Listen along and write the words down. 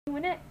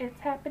Doing it, it's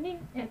happening,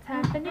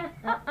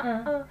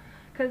 because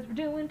we're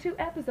doing 2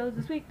 episodes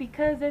this week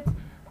because it's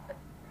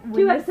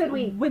Two episode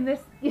week. When this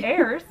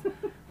airs,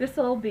 this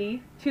will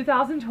be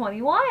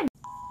 2021.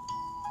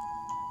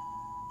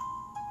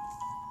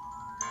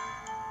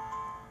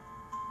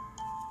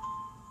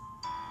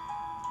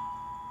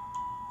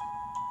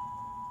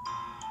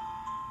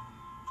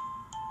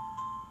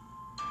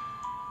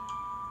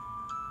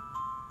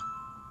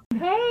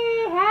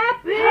 Hey,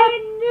 happy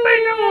New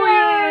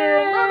Year!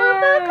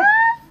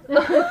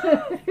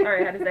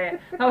 Sorry, I had to say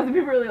it. That was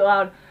really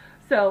loud.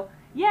 So,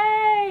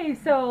 yay!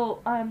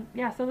 So,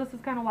 so this is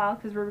kind of wild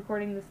because we're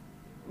recording this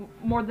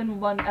more than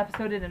one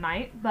episode in a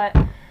night, but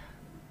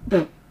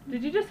did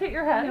you just hit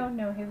your head?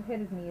 No, he hit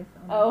his knees.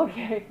 Oh,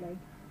 okay.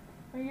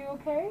 Are you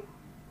okay?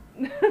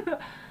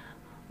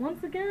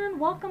 Once again,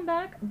 welcome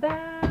back,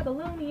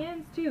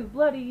 Babylonians, to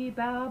Bloody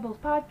Babbles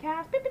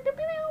Podcast.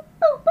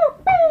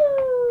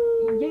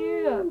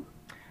 Yeah.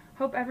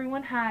 Hope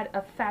everyone had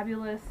a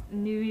fabulous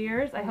New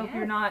Year's. I hope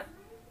you're not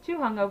too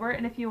hungover,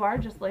 and if you are,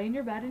 just lay in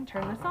your bed and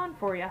turn this on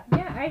for you.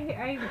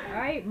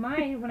 Yeah,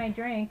 mine when I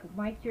drank,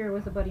 my cure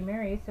was a Bloody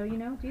Mary, so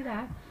do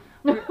that.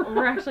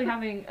 We're actually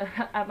having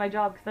at my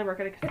job, because I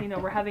work at a casino.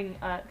 We're having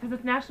because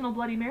it's National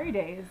Bloody Mary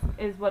Day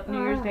is what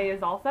New Year's Day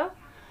is also.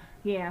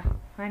 Yeah,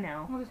 I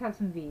know. We'll just have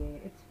some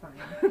V8. It's fine.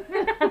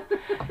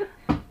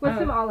 With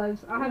some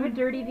olives. I'll have a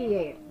dirty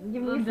V8.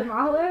 Give me some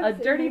olives. A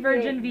dirty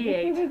virgin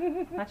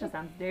V8. That just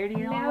sounds dirty.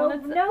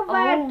 No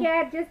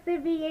vodka, just the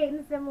V8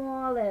 and some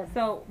olives.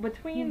 So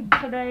between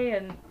today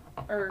and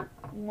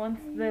once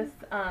this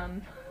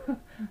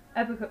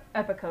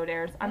episode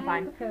airs, I'm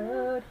fine.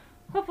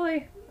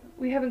 Hopefully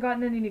we haven't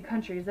gotten any new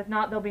countries. If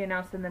not, they'll be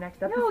announced in the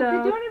next episode.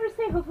 No, don't ever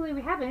say hopefully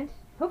we haven't.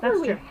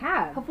 Hopefully we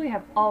have. Hopefully we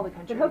have all the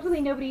countries. But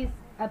hopefully nobody's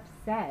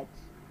upset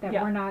that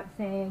we're not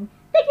saying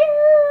thank you.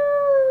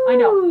 I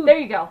know. There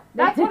you go.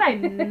 That's what I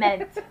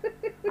meant.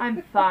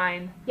 I'm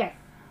fine. Yes.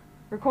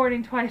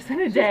 Recording twice in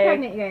a She's day.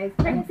 pregnant, you guys.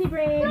 Pregnancy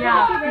brain.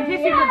 Yeah. In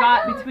case you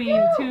forgot,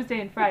 between Tuesday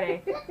and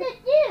Friday.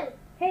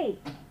 Hey.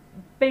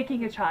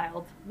 Baking a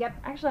child. Yep.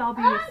 Actually,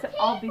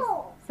 I'll be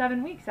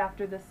 7 weeks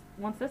after this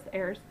once this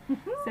airs.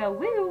 So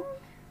woo.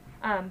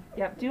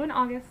 Due in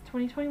August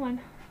 2021.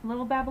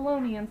 Little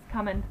Babylonians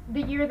coming.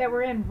 The year that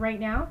we're in right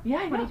now?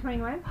 Yeah,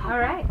 2021? All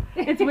right.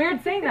 It's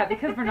weird saying that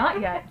because we're not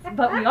yet,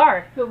 but we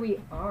are. But we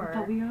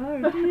are.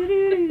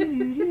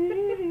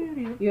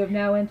 You have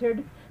now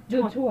entered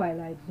the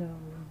Twilight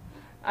Zone.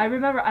 I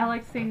remember I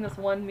liked seeing this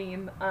one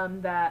meme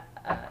that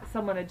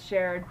someone had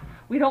shared.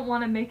 We don't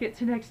want to make it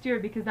to next year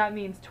because that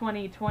means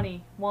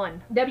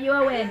 2021.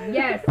 WON,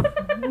 yes. I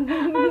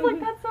was like,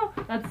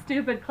 that's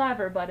stupid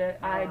clever, but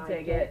I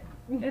dig it.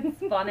 It's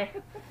funny.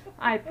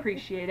 I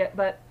appreciate it,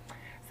 but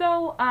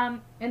so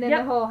and then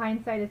the whole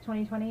hindsight is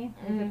 2020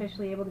 is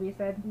officially able to be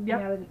said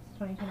now that it's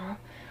 2021.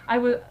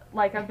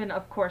 I've been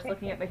of course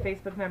looking at my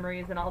Facebook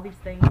memories and all these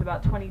things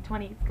about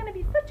 2020. It's gonna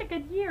be such a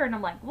good year, and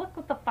I'm like, look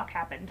what the fuck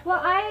happened.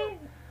 Well,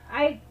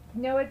 I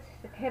know it's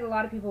hit a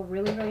lot of people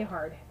really, really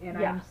hard, and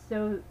I'm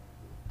so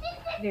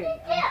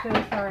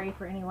sorry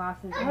for any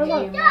losses any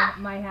of you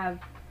might have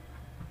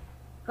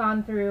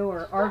gone through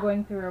or are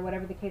going through or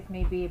whatever the case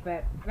may be,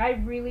 but I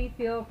really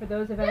feel for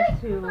those of us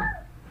who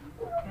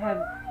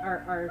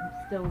are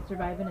still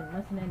surviving and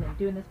listening and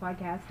doing this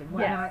podcast and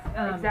whatnot.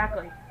 Yes,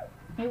 exactly.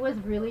 It was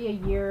really a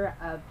year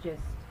of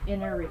just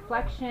inner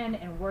reflection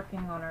and working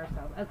on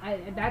ourselves.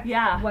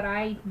 That's what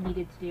I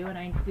needed to do, and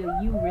I feel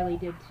you really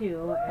did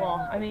too.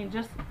 Well, I mean,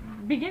 just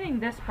beginning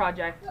this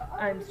project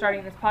and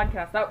starting this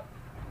podcast, that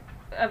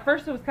at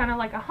first it was kind of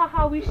like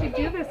we should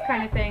do this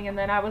kind of thing, and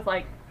then I was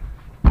like,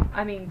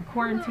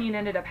 quarantine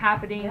ended up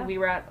happening. Yeah. We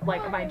were at,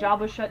 my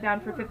job was shut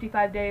down for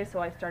 55 days, so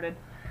I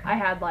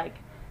had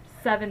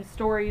 7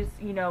 stories,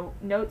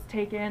 notes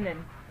taken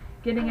and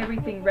getting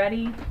everything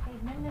ready.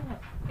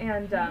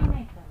 And,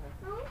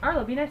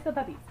 Arlo, be nice to the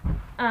puppies.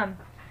 And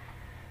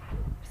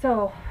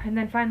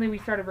then finally we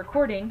started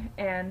recording,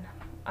 and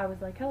I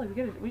was like, Kelly,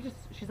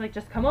 she's like,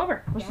 just come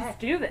over. Let's just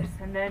do this.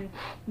 And then,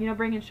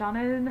 bringing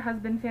Shauna in has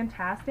been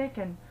fantastic,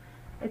 and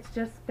it's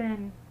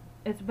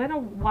been a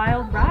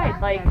wild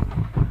ride.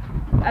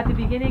 At the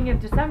beginning of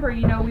December,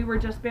 we were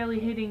just barely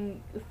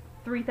hitting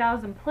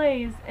 3,000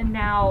 plays, and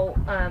now,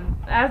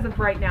 as of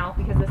right now,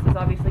 because this is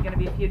obviously going to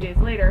be a few days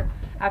later,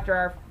 after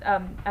our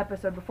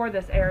episode before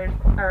this airs,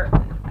 or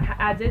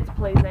adds its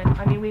plays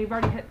in, we've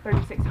already hit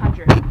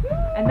 3,600,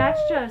 and that's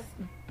just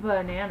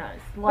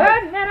bananas.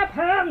 Banana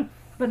pants!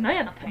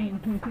 Banana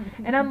pants.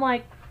 And I'm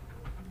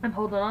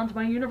holding on to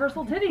my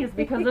universal titties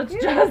because it's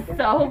just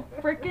so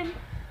freaking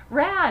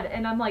rad,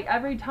 and I'm like,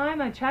 every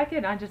time I check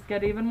it, I just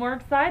get even more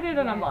excited,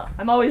 and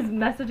I'm always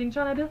messaging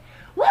Sean. I'd be like,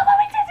 look what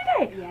we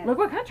did today! Yes. Look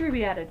what country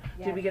we added!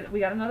 Yes. We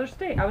got another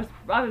state. I was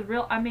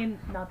real.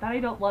 Not that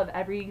I don't love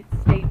every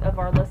state of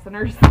our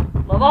listeners,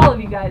 love all of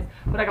you guys,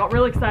 but I got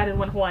real excited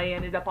when Hawaii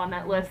ended up on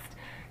that list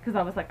because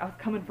I was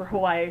coming for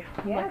Hawaii.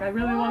 I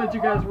really wanted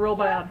you guys real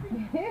bad.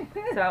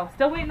 So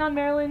still waiting on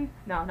Maryland.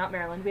 No, not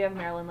Maryland. We have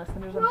Maryland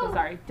listeners. I'm so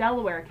sorry.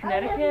 Delaware,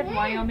 Connecticut,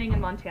 Wyoming,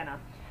 and Montana.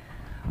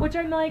 which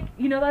I'm like,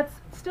 you know, that's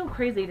still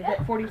crazy to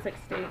hit 46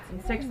 states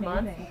in 6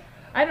 months. Amazing.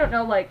 I don't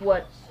know, like,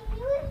 what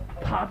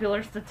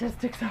popular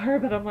statistics are,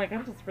 but I'm like,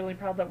 I'm just really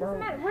proud that we're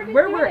just where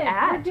doing we're it.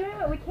 at. We're doing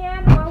what we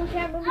can while we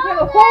can when we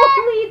can.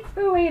 Holy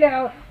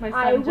Toledo! My son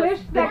I just wish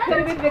that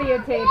could have been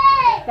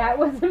videotaped. That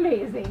was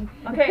amazing.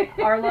 Okay,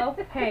 Arlo,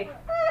 hey,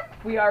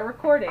 we are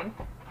recording,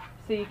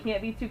 so you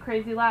can't be too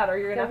crazy loud or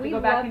you're going to have to go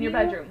back in your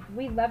bedroom.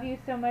 We love you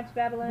so much,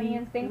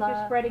 Babylonians. Thanks for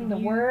love spreading the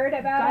you word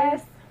about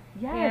us.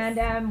 Yes.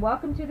 And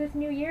welcome to this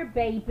new year,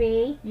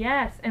 baby.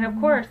 Yes, and of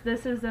course,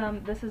 this is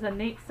a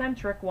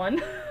Nate-centric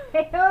one.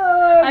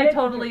 Hey-ho,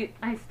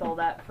 I stole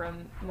that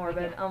from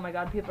Morbid. Oh my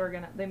god, people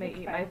are they may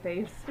eat my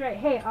face. That's right.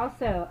 Hey,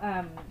 also,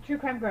 True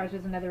Crime Garage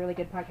is another really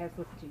good podcast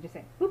to listen to. Just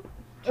saying. Whoop.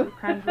 True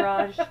Crime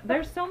Garage.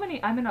 There's so many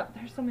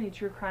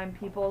true crime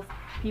peoples.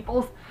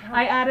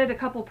 I added a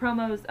couple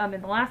promos in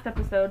the last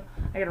episode.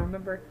 I gotta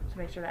remember to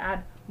make sure to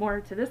add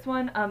more to this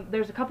one.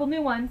 There's a couple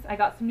new ones. I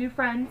got some new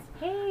friends.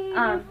 Hey,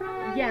 new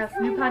friends. Yes,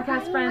 new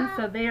podcast friends.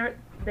 So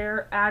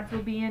their ads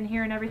will be in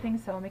here and everything.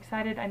 So I'm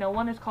excited. I know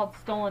one is called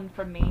Stolen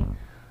From Me.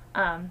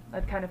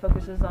 That kind of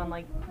focuses on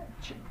like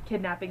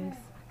kidnappings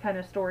kind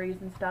of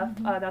stories and stuff.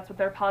 That's what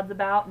their pod's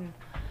about. And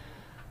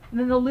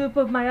then the loop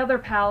of my other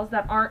pals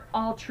that aren't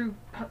all true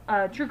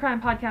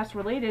crime podcast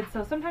related.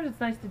 So sometimes it's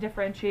nice to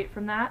differentiate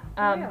from that.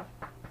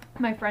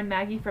 My friend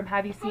Maggie from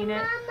Have You Seen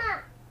It?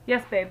 Mama,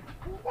 Yes, babe.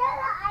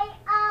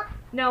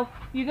 No,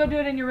 you go do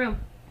it in your room.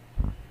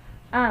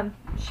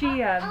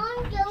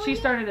 She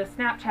started a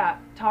Snapchat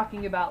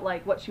talking about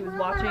like what she was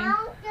watching.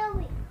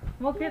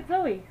 Well, get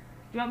Zoe. Do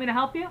you want me to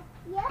help you?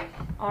 Yes.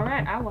 All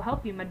right, I will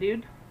help you, my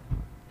dude.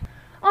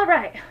 All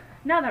right,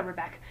 now that we're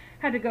back,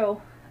 had to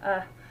go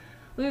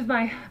lose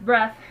my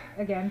breath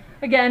Again.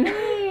 again.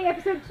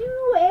 Episode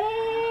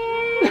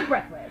 2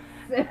 Breathless.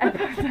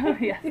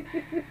 Yes.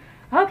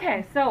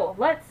 Okay, so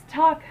let's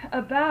talk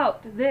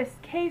about this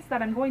case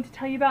that I'm going to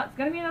tell you about. It's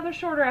going to be another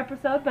shorter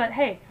episode, but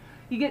hey,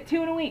 you get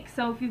 2 in a week,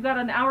 so if you've got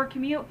an hour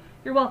commute,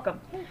 you're welcome.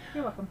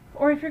 You're welcome.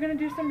 Or if you're going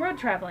to do some road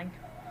traveling.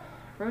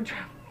 Road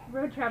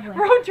traveling.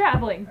 Road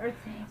traveling. Or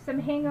some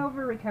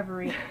hangover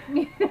recovery.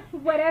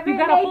 Whatever You've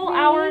it got a may whole be.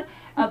 hour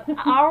of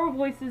our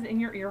voices in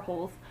your ear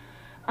holes.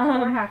 Or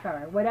a half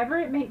hour. Whatever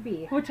it may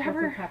be.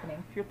 Whichever. That's what's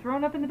happening. If you're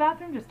throwing up in the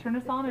bathroom, just turn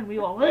us on and we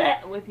will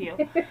with you.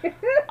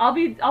 I'll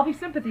be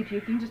sympathy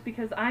puking just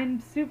because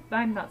I'm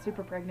not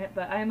super pregnant,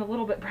 but I am a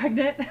little bit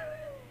pregnant.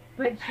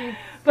 But she's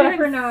But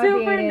super I'm nauseated.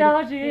 super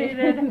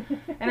nauseated.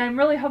 And I'm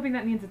really hoping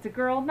that means it's a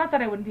girl. Not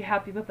that I wouldn't be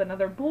happy with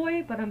another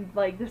boy, but I'm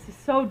like, this is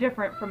so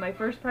different from my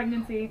first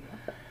pregnancy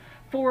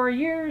 4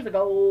 years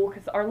ago,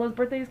 because Arlo's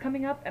birthday is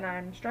coming up, and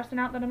I'm stressing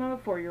out that I'm not a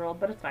 4-year-old,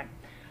 but it's fine.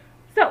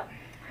 So,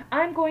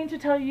 I'm going to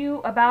tell you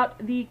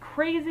about the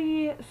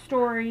crazy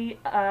story.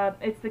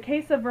 It's the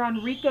case of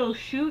Ronrico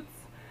Schutz,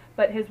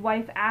 but his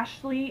wife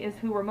Ashley is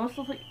who we're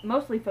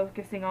mostly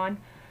focusing on.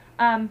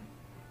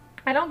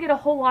 I don't get a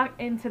whole lot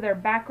into their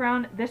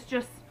background. This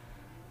just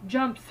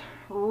jumps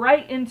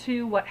right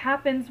into what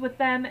happens with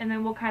them, and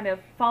then we'll kind of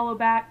fall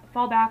back.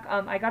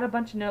 I got a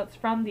bunch of notes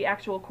from the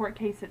actual court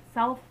case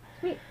itself.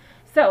 Sweet.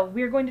 So,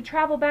 we're going to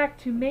travel back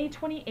to May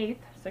 28th,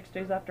 6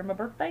 days after my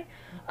birthday,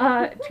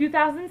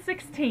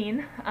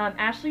 2016.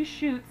 Ashley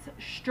Schutz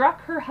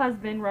struck her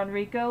husband,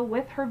 Ronrico,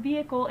 with her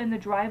vehicle in the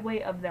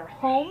driveway of their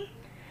home.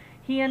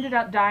 He ended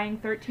up dying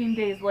 13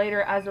 days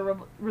later as a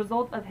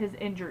result of his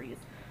injuries.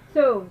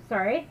 So,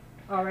 sorry.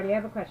 Already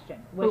have a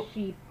question. Was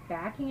she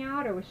backing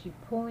out or was she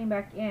pulling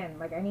back in?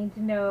 Like, I need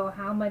to know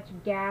how much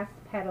gas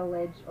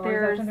pedalage, or is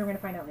that something we're going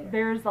to find out later?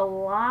 There's a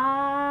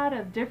lot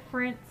of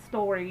different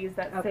stories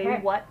that say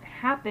what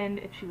happened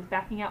if she was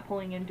backing out,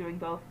 pulling in, doing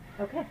both.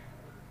 Okay.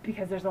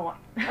 Because there's a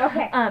lot.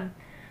 Okay.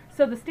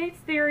 So the state's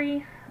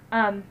theory,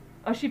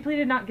 she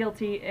pleaded not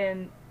guilty,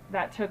 and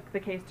that took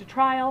the case to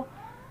trial.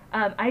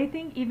 I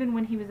think even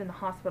when he was in the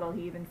hospital,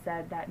 he even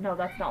said that, no,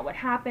 that's not what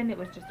happened. It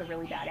was just a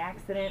really bad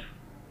accident.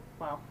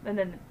 Well, and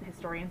then the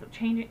story ends up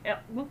changing.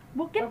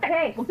 We'll get there.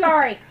 Okay,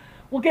 sorry.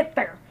 We'll get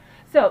there.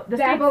 So the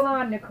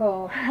Babylon,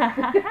 Nicole.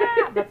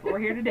 That's what we're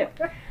here to do.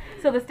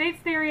 So the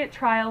state's theory at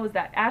trial was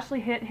that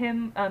Ashley hit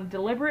him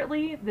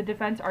deliberately. The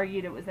defense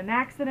argued it was an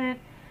accident.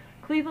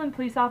 Cleveland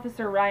police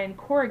officer Ryan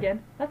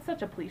Corrigan, that's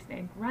such a police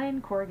name, Ryan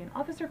Corrigan.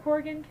 Officer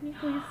Corrigan, can you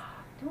please?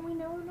 Don't we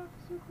know an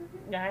Officer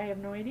Corrigan? I have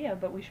no idea,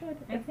 but we should.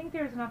 I think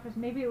there's an officer.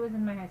 Maybe it was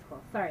in my high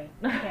school. Sorry.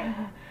 Okay.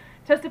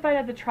 Testified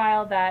at the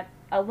trial that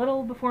a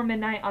little before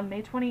midnight on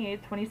May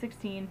 28th,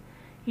 2016,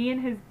 he and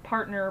his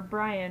partner,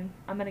 Brian,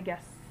 I'm going to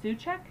guess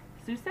Sucek?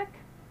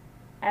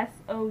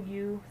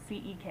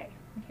 S-O-U-C-E-K.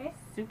 Okay.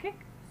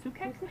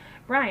 Sucek?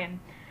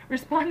 Brian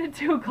responded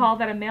to a call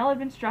that a male had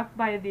been struck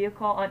by a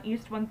vehicle on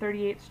East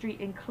 138th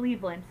Street in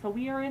Cleveland. So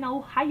we are in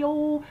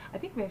Ohio. I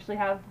think we actually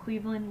have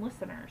Cleveland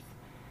listeners.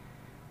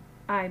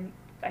 I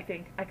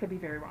think. I could be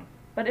very wrong.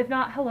 But if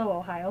not, hello,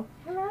 Ohio.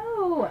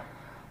 Hello.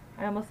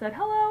 I almost said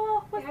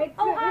hello,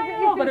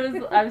 Ohio, but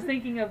I was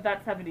thinking of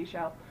that 70s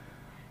show.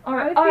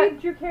 I would say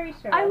Drew Carey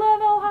show. I love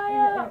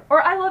Ohio,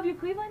 or I love you,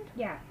 Cleveland.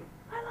 Yeah.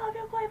 I love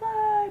you,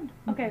 Cleveland.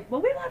 Okay,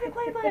 well, we love you,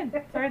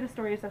 Cleveland. Sorry, the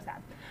story is so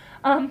sad.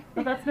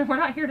 But we're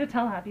not here to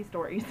tell happy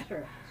stories.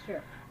 Sure,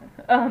 sure.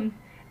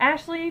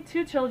 Ashley,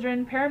 2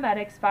 children,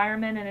 paramedics,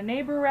 firemen, and a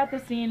neighbor were at the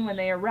scene when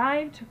they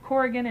arrived.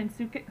 Corrigan and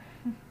Susick?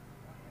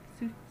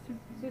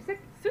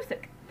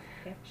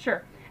 Okay.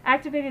 Sure.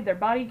 Activated their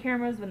body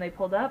cameras when they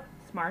pulled up.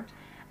 Smart.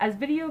 As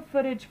video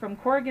footage from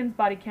Corrigan's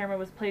body camera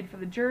was played for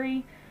the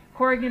jury,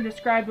 Corrigan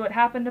described what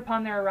happened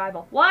upon their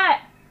arrival. What?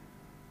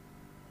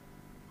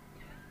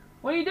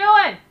 What are you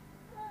doing?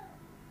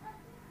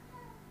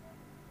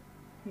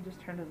 He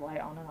just turned his light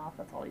on and off.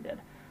 That's all he did.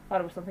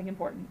 Thought it was something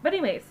important. But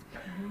anyways,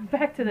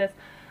 back to this.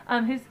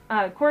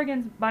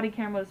 Corrigan's body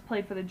camera was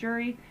played for the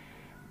jury.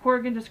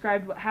 Corrigan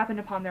described what happened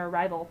upon their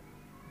arrival.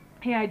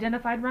 He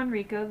identified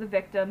Ronrico, the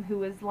victim, who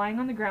was lying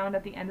on the ground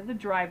at the end of the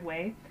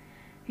driveway.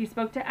 He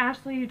spoke to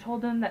Ashley, who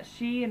told him that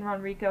she and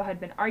Ronrico had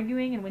been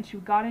arguing, and when she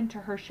got into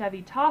her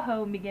Chevy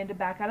Tahoe and began to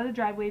back out of the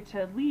driveway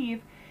to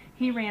leave,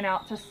 he ran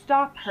out to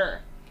stop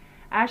her.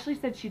 Ashley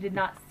said she did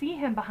not see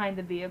him behind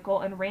the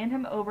vehicle and ran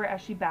him over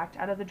as she backed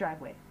out of the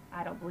driveway.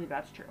 I don't believe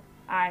that's true.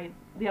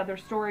 The other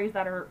stories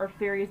that are, or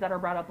theories that are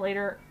brought up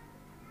later,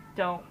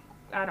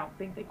 I don't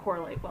think they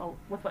correlate well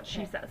with what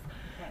she says.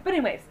 But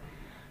anyways,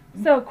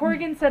 so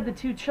Corrigan said the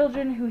 2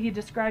 children, who he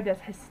described as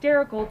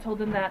hysterical,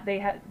 told him that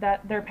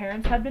that their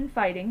parents had been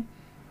fighting.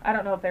 I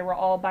don't know if they were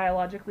all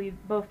biologically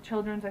both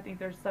children. I think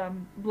there's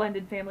some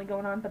blended family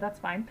going on, but that's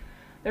fine.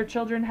 Their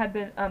children had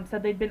been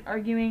said they'd been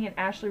arguing, and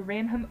Ashley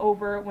ran him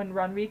over when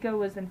Ronrico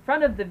was in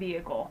front of the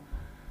vehicle.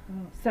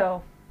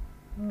 So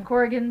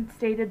Corrigan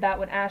stated that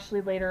when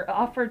Ashley later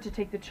offered to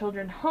take the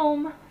children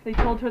home, they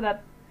told her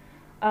that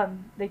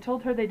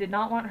they did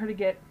not want her to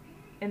get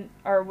in,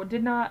 or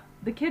did not.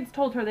 The kids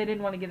told her they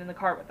didn't want to get in the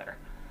car with her.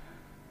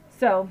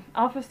 So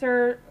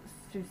Officer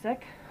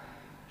Susick,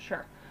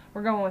 sure,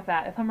 we're going with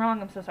that. If I'm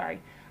wrong, I'm so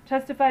sorry.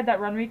 Testified that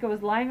Ronrico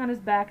was lying on his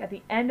back at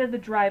the end of the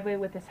driveway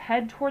with his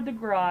head toward the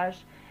garage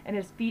and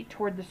his feet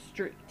toward the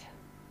street.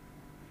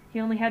 He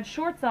only had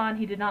shorts on.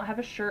 He did not have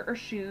a shirt or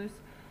shoes.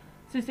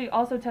 Susick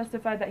also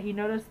testified that he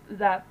noticed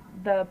that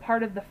the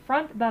part of the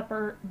front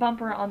bumper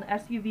on the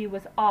SUV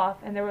was off,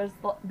 and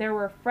there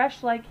were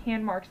fresh like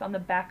hand marks on the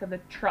back of the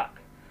truck.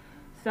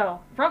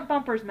 So front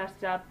bumper's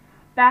messed up,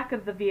 back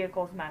of the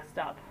vehicle's messed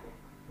up.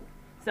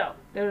 So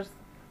there's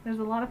a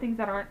lot of things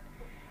that aren't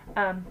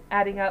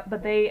adding up,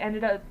 but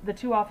the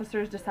 2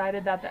 officers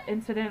decided that the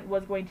incident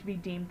was going to be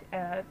deemed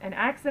an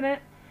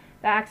accident.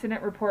 The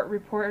accident report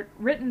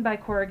written by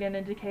Corrigan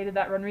indicated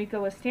that Ronrico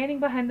was standing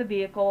behind the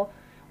vehicle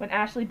when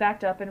Ashley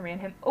backed up and ran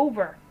him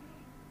over.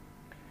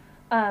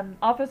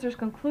 Officers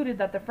concluded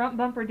that the front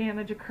bumper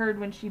damage occurred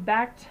when she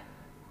backed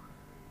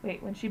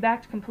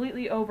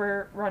completely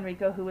over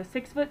Ronrico, who was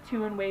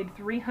 6'2" and weighed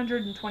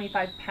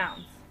 325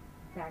 pounds.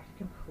 Backed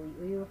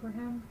completely over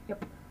him?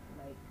 Yep.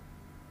 Like,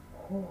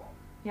 oh.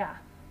 Yeah.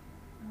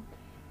 Okay.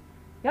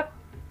 Yep.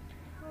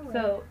 Right.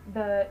 So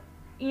the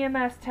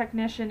EMS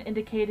technician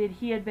indicated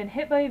he had been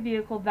hit by a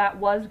vehicle that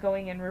was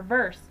going in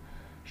reverse.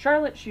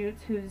 Charlotte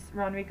Schutz, who's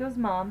Ronrico's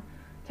mom,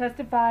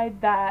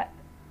 testified that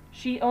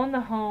she owned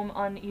the home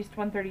on East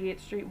 138th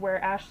Street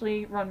where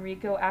Ashley,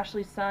 Ronrico,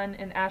 Ashley's son,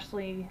 and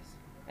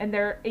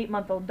their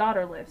 8-month-old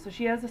daughter live. So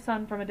she has a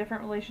son from a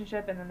different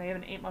relationship, and then they have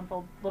an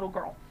 8-month-old little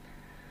girl.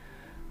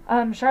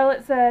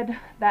 Charlotte said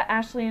that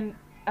Ashley and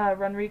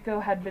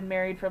Ronrico had been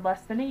married for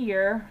less than a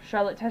year.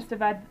 Charlotte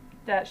testified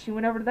that she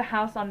went over to the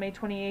house on May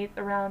 28th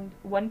around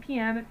 1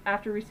 p.m.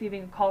 after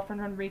receiving a call from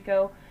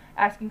Ronrico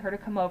asking her to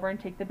come over and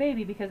take the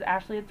baby because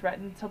Ashley had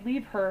threatened to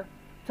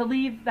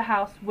leave the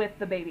house with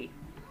the baby.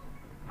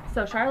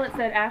 So Charlotte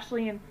said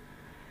Ashley and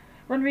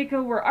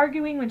Ronrico were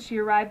arguing when she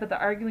arrived, but the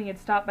arguing had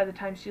stopped by the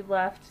time she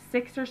left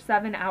 6 or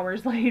 7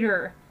 hours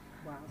later.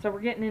 Wow. So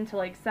we're getting into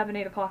like 7,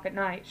 8 o'clock at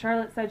night.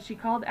 Charlotte said she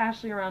called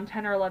Ashley around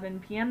 10 or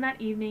 11 p.m.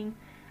 that evening.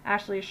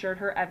 Ashley assured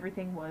her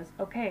everything was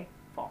okay.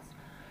 False.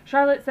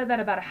 Charlotte said that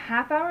about a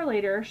half hour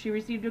later, she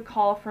received a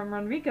call from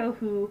Ronrico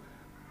who,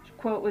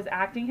 quote, was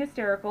acting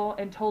hysterical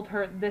and told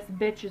her, "This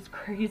bitch is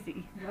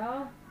crazy."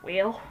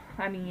 Well,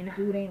 I mean,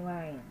 dude ain't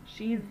lying.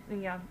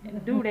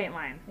 Dude ain't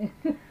lying.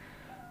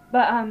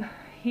 But,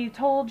 he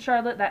told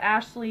Charlotte that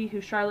Ashley, who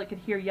Charlotte could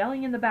hear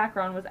yelling in the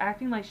background, was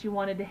acting like she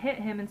wanted to hit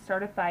him and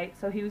start a fight,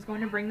 so he was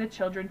going to bring the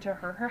children to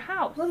her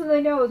house. Little did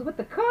they know it was with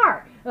the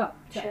car. Oh,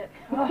 shit.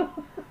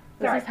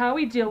 This is how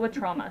we deal with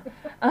trauma.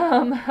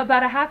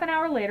 About a half an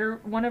hour later,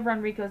 one of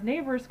Ronrico's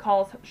neighbors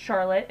calls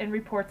Charlotte and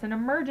reports an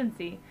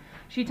emergency.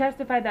 She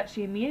testified that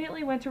she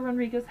immediately went to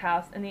Ronrico's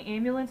house and the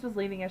ambulance was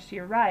leaving as she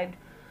arrived.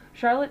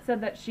 Charlotte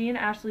said that she and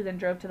Ashley then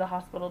drove to the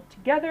hospital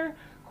together.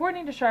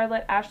 According to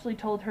Charlotte, Ashley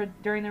told her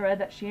during the ride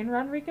that she and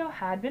Ronrico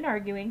had been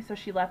arguing, so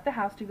she left the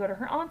house to go to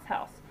her aunt's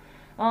house.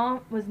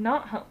 Aunt was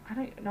not home. I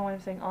don't know why I'm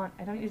saying aunt.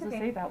 I don't usually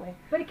say it that way.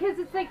 But because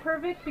it's like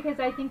perfect, because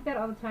I think that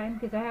all the time,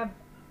 because I have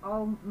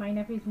all my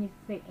nephews used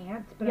to say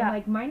aunt, but I'm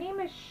like, my name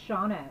is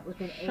Shauna with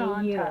an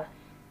A-U.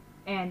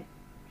 And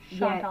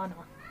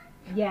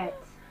yet,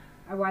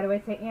 why do I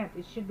say aunt?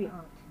 It should be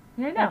aunt.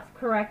 I know. That's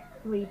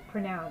correctly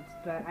pronounced,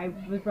 but I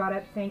was brought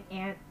up saying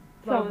aunt,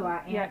 blah,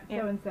 blah, aunt,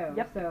 so-and-so.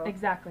 Yep, so.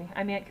 Exactly.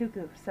 I'm Aunt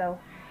Cuckoo, so.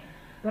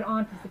 But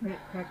aunt is the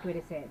correct way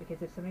to say it,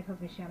 because if somebody calls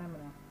me Shanna, I'm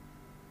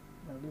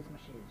gonna lose my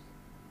shoes.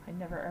 I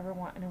never ever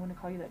want anyone to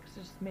call you that because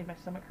it just made my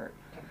stomach hurt.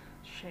 Okay.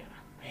 Shanna.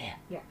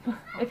 Yeah.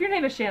 If your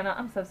name is Shanna,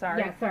 I'm so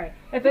sorry. Yeah, sorry.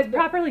 If it's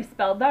properly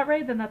spelled that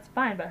way, then that's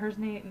fine. But her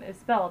name is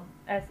spelled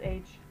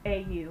Shauna.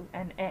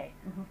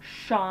 Mm-hmm.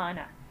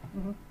 Shauna,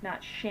 Mm-hmm.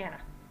 not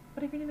Shanna.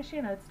 But if your name is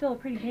Shanna, it's still a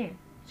pretty name.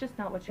 It's just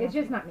not what you. It's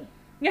just not me.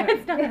 Yeah,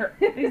 it's not her.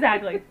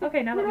 Exactly.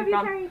 Okay, now that we've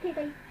gone. Sorry, okay,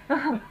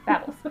 bye.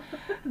 Babbles.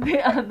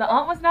 The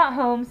aunt was not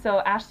home, so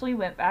Ashley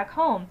went back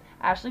home.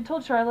 Ashley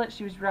told Charlotte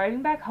she was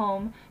driving back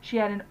home. She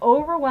had an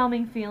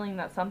overwhelming feeling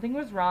that something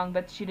was wrong,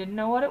 but she didn't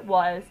know what it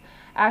was.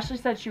 Ashley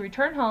said she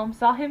returned home,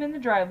 saw him in the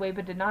driveway,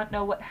 but did not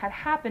know what had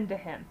happened to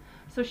him.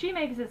 So she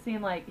makes it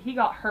seem like he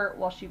got hurt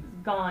while she was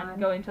gone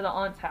going to the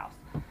aunt's house.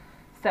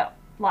 So,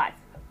 lies.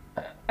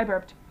 I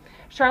burped.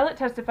 Charlotte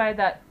testified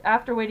that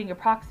after waiting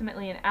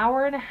approximately an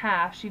hour and a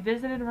half, she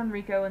visited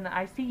Ronrico in the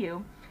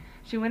ICU.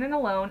 She went in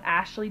alone.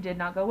 Ashley did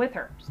not go with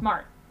her.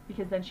 Smart,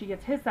 because then she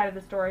gets his side of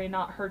the story,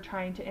 not her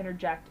trying to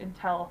interject and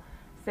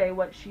say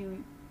what she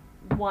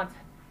wants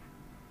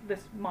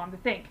this mom to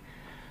think.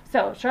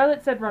 So,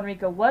 Charlotte said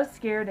Ronrico was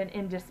scared and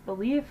in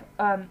disbelief.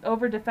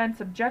 Over defense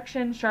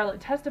objection,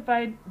 Charlotte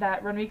testified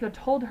that Ronrico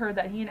told her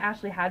that he and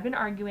Ashley had been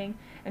arguing,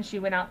 and she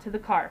went out to the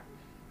car.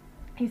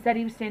 He said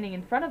he was standing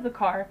in front of the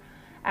car.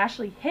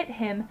 Ashley hit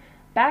him,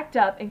 backed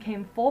up, and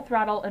came full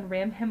throttle and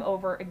rammed him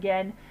over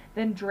again,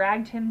 then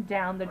dragged him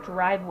down the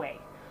driveway.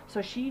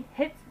 So she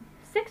hits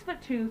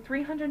 6'2",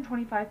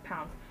 325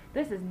 pounds.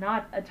 This is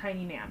not a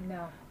tiny man.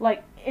 No.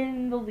 Like,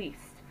 in the least.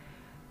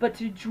 But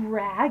to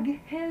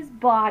drag his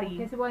body...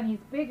 Because when he's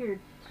bigger,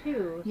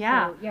 too.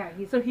 Yeah. So, yeah,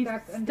 he's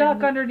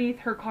stuck underneath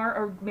her car,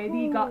 or maybe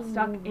he got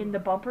stuck in the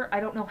bumper.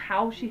 I don't know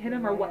how she hit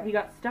him or what he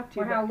got stuck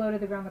to. Or how low to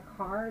the ground the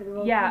car.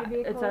 Yeah,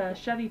 it's a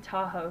Chevy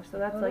Tahoe, so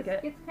that's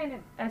it's kind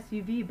of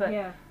SUV,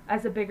 but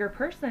as a bigger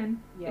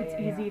person, it's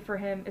easy for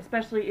him,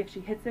 especially if she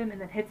hits him and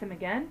then hits him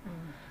again.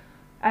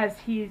 As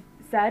he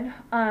said,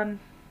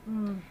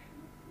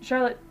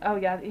 Charlotte,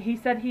 he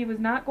said he was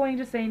not going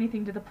to say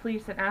anything to the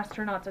police and asked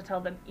her not to tell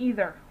them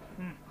either.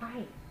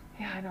 Why?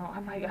 Yeah, I know.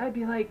 I'd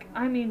be like,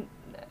 I mean,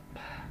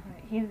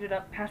 he ended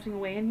up passing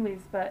away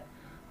anyways, but,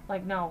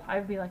 like, no.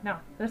 I'd be like, no,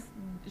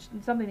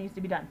 something needs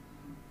to be done.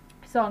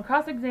 So on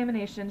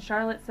cross-examination,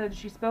 Charlotte said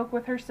she spoke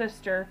with her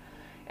sister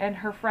and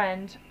her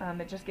friend,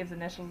 it just gives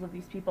initials of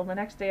these people, the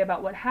next day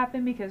about what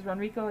happened because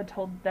Ronrico had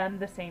told them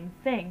the same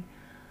thing.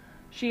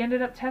 She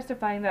ended up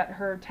testifying that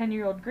her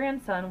 10-year-old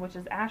grandson, which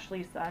is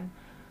Ashley's son,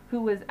 who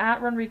was at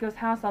Ronrico's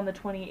house on the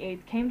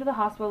 28th, came to the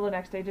hospital the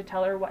next day to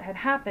tell her what had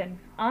happened.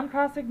 On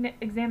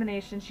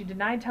cross-examination, she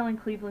denied telling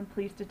Cleveland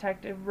Police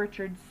Detective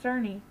Richard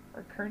Cerny,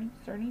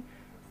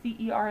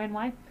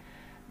 C-E-R-N-Y,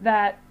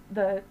 that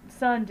the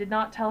son did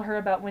not tell her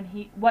about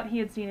what he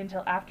had seen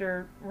until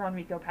after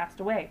Ronrico passed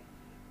away.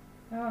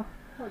 Oh,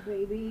 poor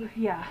baby.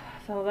 Yeah,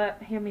 so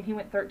he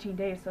went 13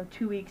 days, so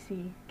 2 weeks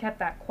he kept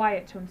that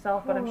quiet to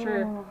himself, but I'm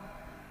sure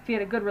if he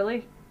had a good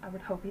I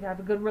would hope he'd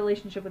have a good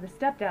relationship with his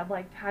stepdad,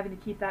 like having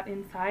to keep that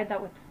inside. That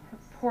would,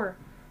 poor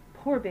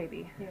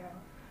baby.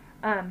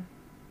 Yeah.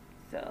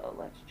 So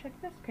let's check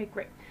this. Okay,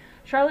 great.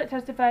 Charlotte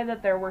testified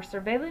that there were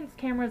surveillance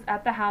cameras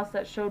at the house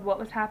that showed what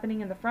was happening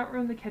in the front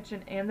room, the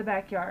kitchen, and the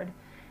backyard,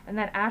 and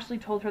that Ashley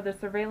told her the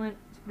surveillance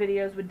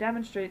videos would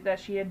demonstrate that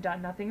she had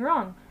done nothing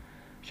wrong.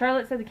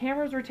 Charlotte said the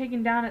cameras were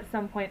taken down at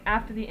some point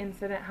after the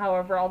incident,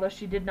 however, although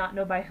she did not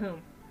know by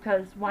whom.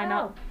 Because why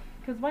not?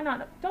 Because why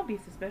not? Don't be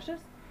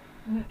suspicious.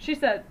 She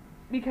said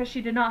because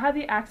she did not have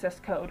the access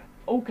code.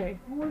 Okay.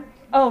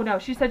 Oh no,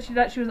 she said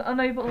that she was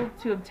unable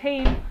to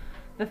obtain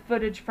the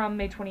footage from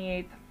May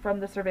 28th from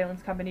the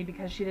surveillance company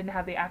because she didn't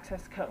have the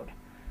access code.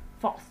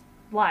 False.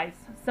 Lies.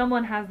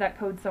 Someone has that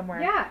code somewhere.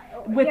 Yeah.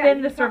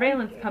 Within the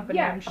surveillance company,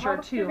 I'm sure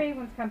too.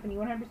 Surveillance company,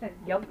 100%.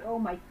 Yep. Oh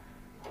my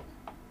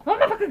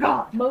fucking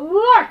God.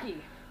 Malarkey.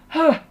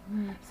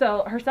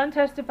 So her son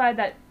testified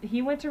that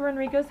he went to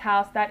Ronrico's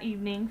house that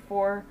evening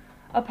for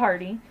a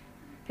party.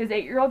 His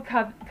 8-year-old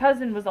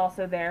cousin was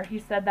also there. He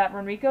said that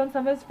Ronrico and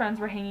some of his friends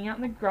were hanging out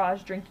in the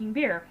garage drinking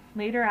beer.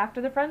 Later,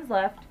 after the friends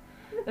left,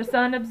 the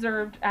son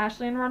observed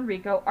Ashley and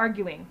Ronrico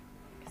arguing.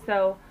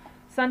 So,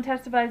 son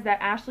testifies that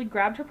Ashley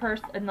grabbed her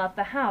purse and left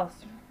the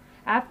house.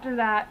 After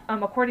that,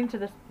 according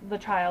to the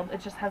child, it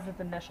just has his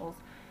initials.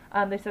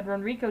 They said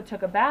Ronrico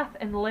took a bath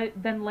and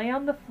then lay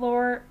on the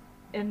floor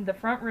in the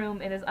front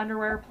room in his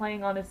underwear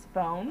playing on his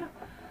phone.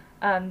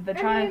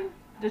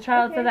 The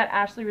child said that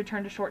Ashley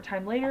returned a short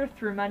time later,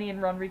 threw money in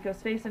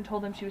Ronrico's face, and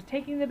told him she was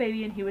taking the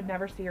baby and he would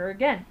never see her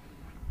again.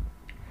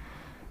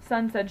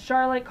 Son said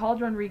Charlotte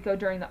called Ronrico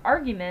during the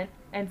argument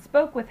and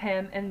spoke with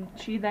him, and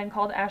she then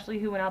called Ashley,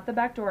 who went out the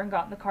back door and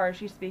got in the car as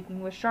she's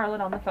speaking with Charlotte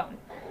on the phone.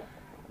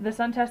 The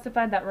son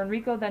testified that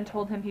Ronrico then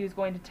told him he was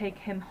going to take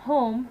him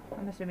home,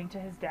 I'm assuming to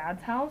his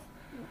dad's house.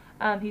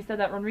 He said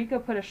that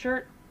Ronrico put a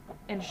shirt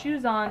and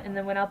shoes on and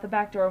then went out the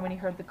back door when he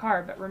heard the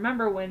car. But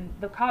remember, when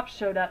the cops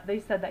showed up, they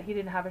said that he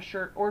didn't have a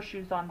shirt or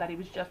shoes on, that he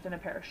was just in a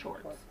pair of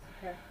shorts.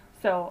 Okay.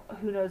 So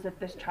who knows if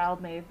this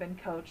child may have been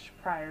coached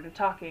prior to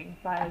talking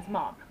by his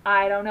mom.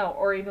 I don't know,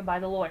 or even by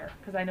the lawyer,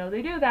 because I know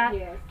they do that.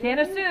 Yes,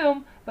 Can't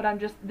assume, but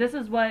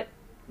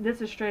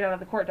this is straight out of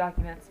the court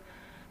documents.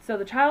 So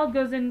the son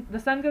goes in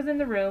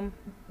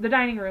the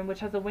dining room,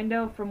 which has a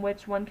window from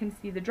which one can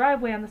see the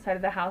driveway on the side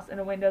of the house and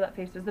a window that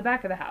faces the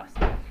back of the house.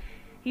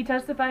 He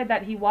testified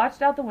that he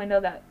watched out the window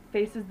that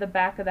faces the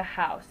back of the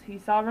house. He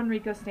saw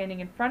Ronrico standing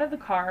in front of the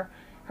car,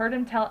 heard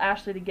him tell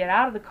Ashley to get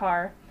out of the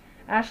car.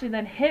 Ashley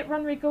then hit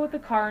Ronrico with the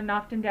car and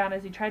knocked him down.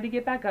 As he tried to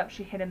get back up,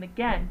 she hit him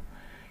again.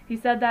 He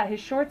said that his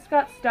shorts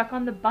got stuck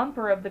on the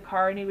bumper of the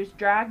car and he was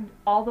dragged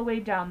all the way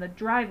down the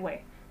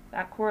driveway.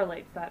 That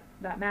correlates,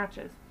 that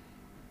matches.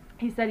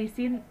 He said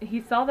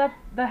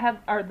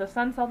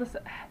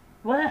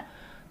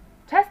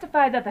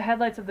testified that the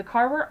headlights of the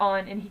car were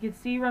on and he could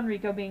see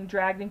Ronrico being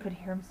dragged and could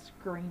hear him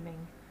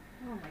screaming.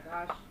 Oh my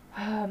gosh.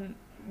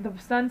 The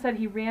son said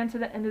he ran to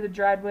the end of the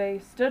driveway,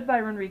 stood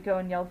by Ronrico,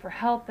 and yelled for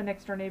help. The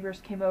next door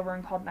neighbors came over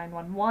and called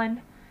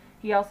 911.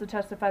 He also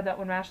testified that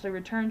when Ashley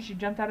returned, she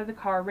jumped out of the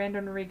car, ran to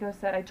Ronrico,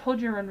 said, "I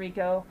told you,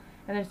 Ronrico,"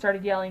 and then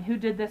started yelling, "Who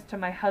did this to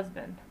my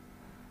husband?"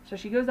 So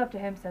she goes up to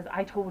him, says,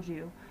 "I told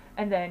you,"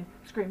 and then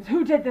screams,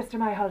 "Who did this to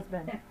my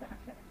husband?"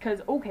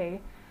 Because,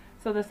 okay.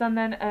 So the son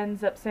then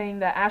ends up saying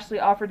that Ashley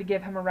offered to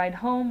give him a ride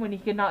home when he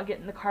could not get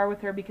in the car with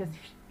her because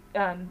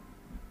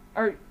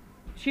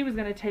she was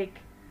going to take...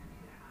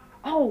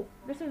 Oh,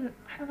 I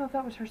don't know if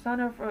that was her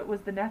son or if it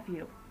was the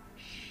nephew.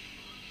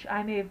 Shh,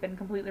 I may have been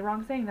completely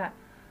wrong saying that.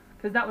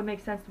 Because that would make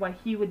sense why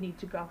he would need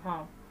to go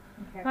home.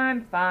 Okay.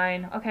 I'm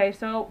fine. Okay,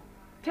 so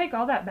take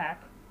all that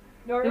back.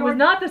 It was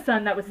not the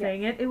son that was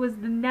saying it. It was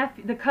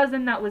the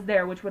cousin that was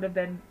there, which would have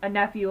been a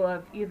nephew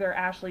of either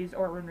Ashley's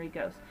or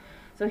Ronrico's.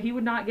 So he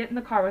would not get in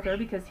the car with her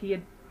because he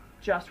had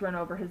just run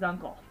over his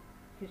uncle.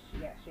 She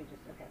just,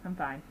 okay. I'm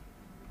fine.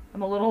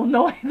 I'm a little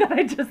annoyed that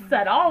I just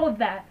said all of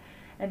that,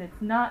 and it's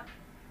not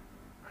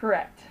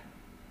correct.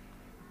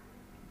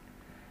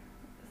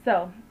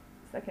 So,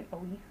 second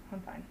OE, I'm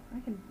fine.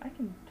 I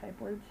can type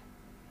words.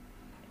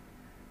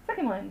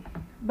 Second one,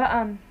 but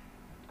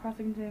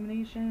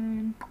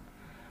cross-examination.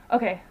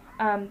 Okay,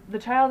 the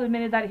child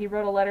admitted that he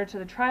wrote a letter to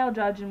the trial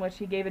judge in which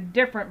he gave a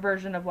different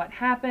version of what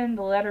happened.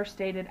 The letter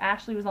stated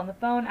Ashley was on the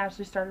phone.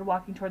 Ashley started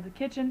walking toward the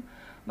kitchen.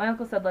 My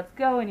uncle said, "Let's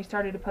go," and he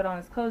started to put on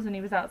his clothes, and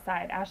he was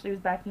outside. Ashley was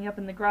backing up,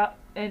 and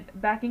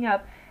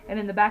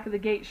in the back of the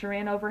gate, she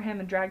ran over him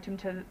and dragged him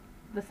to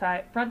the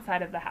front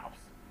side of the house.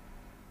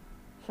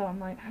 So I'm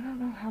like, I don't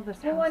know how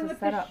this house is set up. Well, with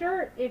the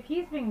shirt, if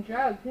he's being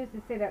drugged, who's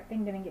to say that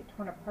thing didn't get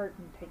torn apart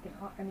and taken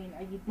off? I mean,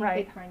 you'd think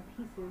they'd find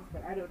pieces,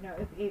 but I don't know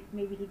if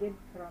maybe he did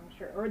put on the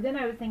shirt. Or then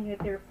I was thinking if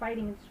they were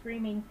fighting and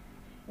screaming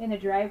in the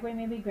driveway,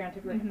 maybe.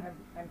 Granted,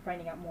 I'm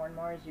finding out more and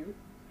more as you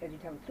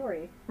tell the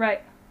story.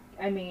 Right.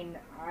 I mean,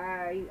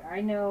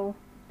 I know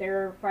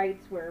there are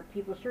fights where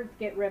people's shirts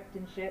get ripped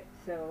and shit.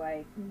 So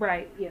like,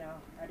 right. You know,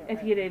 I don't. If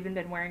he had even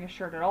been wearing a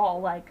shirt at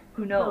all, like,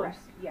 who knows? Correct.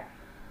 Yeah.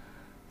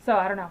 So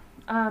I don't know.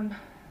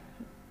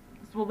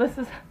 Well, this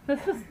is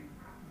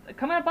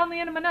coming up on the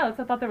end of my notes.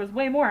 I thought there was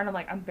way more, and I'm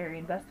like, I'm very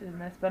invested in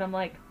this, but I'm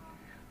like,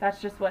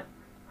 that's just what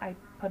I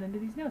put into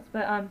these notes.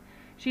 But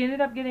she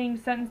ended up getting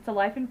sentenced to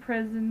life in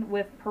prison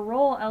with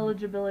parole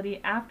eligibility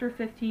after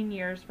 15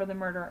 years for the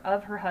murder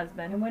of her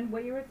husband. And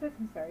what year was this?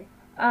 I'm sorry.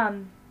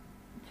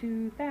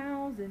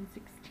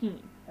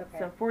 2016. Okay.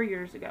 So 4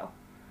 years ago,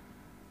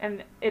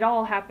 and it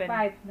all happened.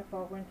 5,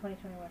 Nicole. We're in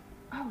 2021.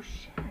 Oh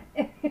shit.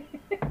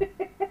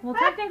 Well,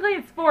 technically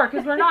it's 4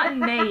 because we're not in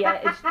May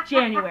yet. It's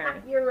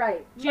January. You're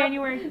right.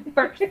 January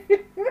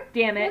 1st.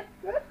 Damn it.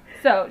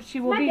 So she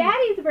will be. My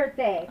daddy's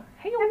birthday.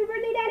 Hey, happy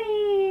birthday,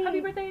 Daddy. Happy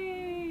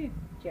birthday,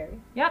 Jerry.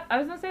 Yep, I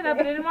was gonna say that,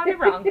 but I didn't want to be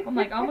wrong. I'm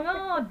like, oh my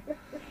god.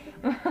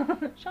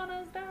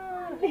 Shauna's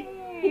dad.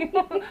 Hey.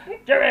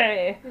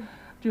 Jerry.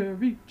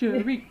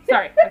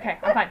 Sorry. Okay,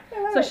 I'm fine.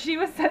 So she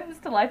was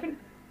sentenced to life in.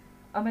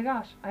 Oh my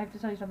gosh, I have to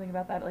tell you something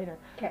about that later.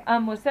 Okay.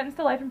 Was sentenced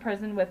to life in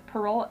prison with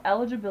parole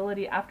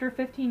eligibility after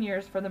 15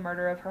 years for the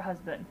murder of her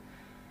husband.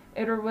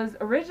 It was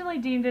originally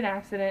deemed an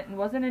accident and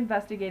wasn't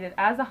investigated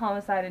as a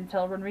homicide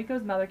until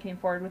Ronrico's mother came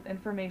forward with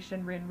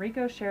information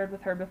Ronrico shared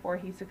with her before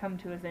he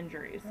succumbed to his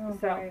injuries. Oh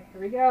boy,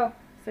 here we go.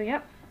 So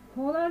yep.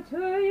 Hold on to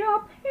your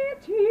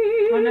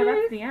panties. Oh no,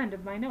 that's the end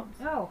of my notes.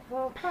 Oh,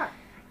 well, fuck.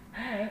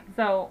 Alright.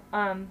 So,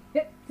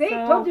 See,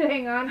 told you to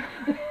hang on.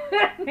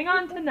 Hang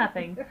on to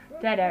nothing.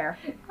 Dead air.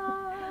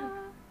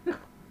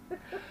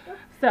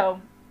 So,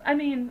 I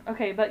mean,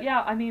 okay, but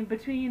yeah, I mean,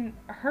 between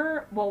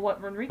her, well,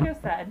 what Ronrico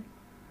said,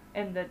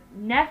 and the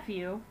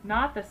nephew,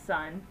 not the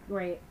son.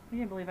 Right. I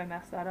can't believe I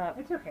messed that up.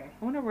 It's okay.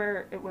 I wonder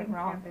where it went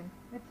wrong. Happen.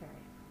 It's alright.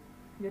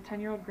 The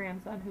 10-year-old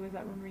grandson who was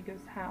at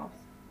Ronrico's house.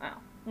 Oh,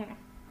 yeah.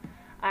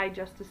 I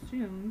just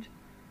assumed.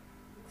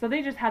 So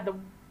they just had the. Oh,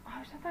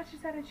 I thought she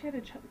said she had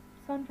a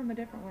son from a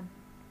different one.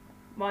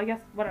 Well, I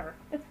guess whatever.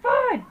 It's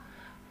fine.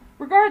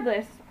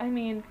 Regardless, I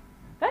mean,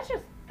 that's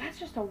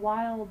just a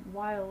wild.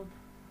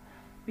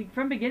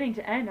 From beginning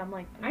to end, I'm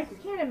like. I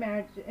just can't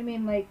imagine. I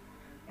mean, like,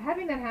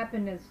 having that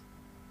happen is.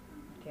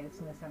 Okay, it's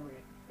gonna sound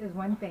weird. is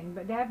one thing,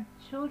 but to have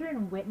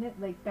children witness,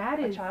 like, that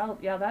is...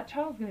 that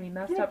child's going to be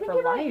messed See, up think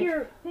for about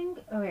life.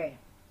 Okay.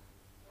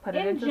 Put it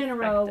In into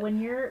general,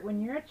 perspective.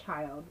 when you're a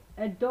child,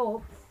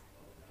 adults,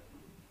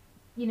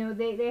 you know,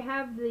 they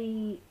have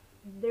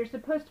they're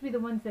supposed to be the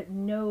ones that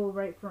know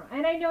right from,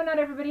 and I know not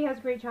everybody has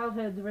great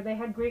childhoods where they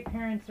had great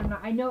parents or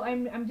not. I know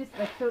I'm just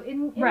like, so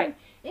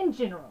in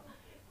general,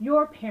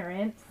 your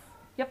parents,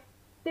 yep,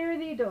 they're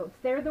the adults.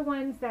 They're the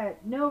ones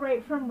that know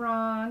right from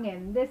wrong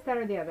and this, that,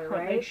 or the other,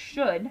 right? They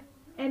should.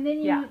 And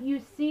then you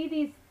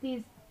see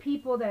these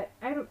people that,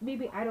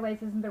 maybe idolize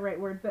isn't the right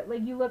word, but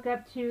like you look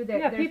up to, that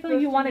they're people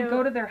you want to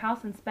go to their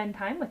house and spend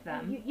time with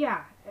them.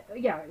 Yeah,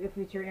 if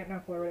it's your aunt and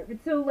uncle or whatever.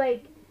 So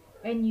like,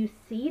 and you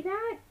see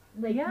that,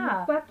 like, you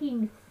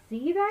fucking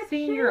see that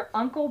seeing shit? your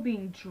uncle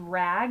being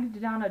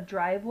dragged down a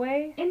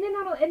driveway, and then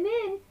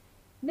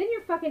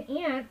your fucking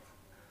aunt.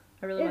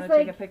 I really want to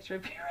take a picture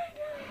of you right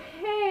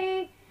now.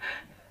 Hey,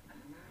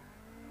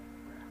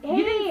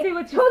 you didn't see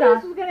what you told saw.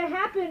 this was gonna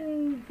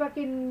happen.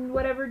 Fucking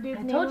whatever dude's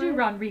name. I told you,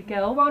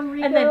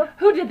 Ronrico. And then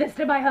who did this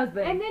to my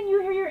husband? And then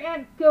you hear your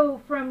aunt go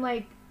from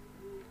like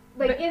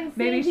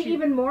insane to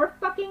even more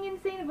fucking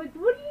insane. Like,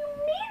 what do you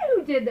mean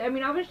who did that? I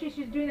mean, obviously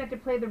she's doing that to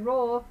play the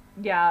role.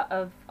 Yeah,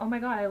 of, oh my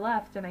god, I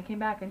left and I came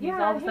back and he's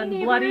all of a sudden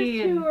neighbors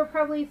bloody. Who are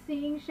probably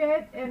seeing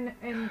shit and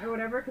or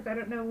whatever, because I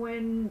don't know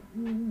when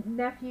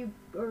nephew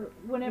or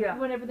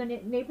whenever the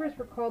neighbors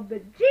were called,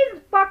 but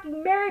Jesus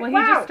fucking Mary. Well, he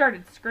just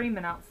started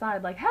screaming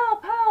outside like,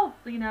 help, help,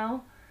 you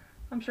know.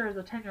 I'm sure as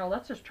a 10-year-old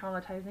that's just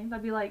traumatizing.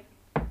 That'd be like.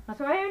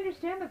 So I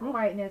understand the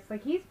quietness.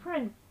 Like, he's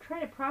trying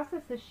to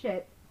process this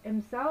shit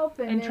himself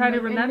and try to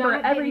remember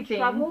and not everything. Get in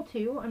trouble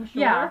too, I'm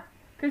sure. Yeah,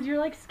 because you're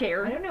like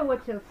scared. I don't know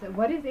what to say.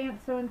 What is Aunt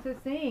so and so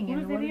saying?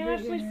 What is Aunt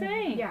Ashley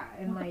saying? Yeah,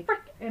 and like,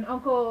 and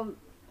Uncle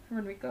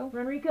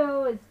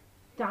Ronrico is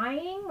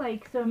dying.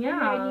 Like, so maybe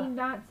I need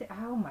not say.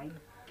 Oh my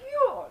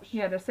gosh.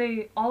 Yeah, to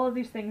say all of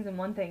these things in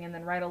one thing and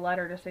then write a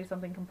letter to say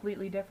something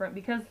completely different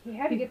because he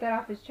had to get that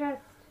off his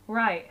chest.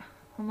 Right.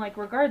 I'm like,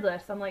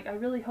 regardless, I'm like, I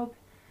really hope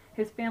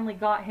his family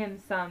got him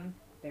some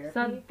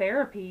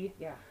therapy.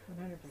 Yeah,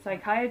 100%.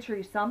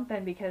 Psychiatry,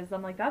 something, because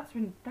I'm like, that's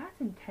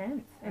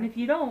intense. And if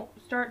you don't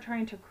start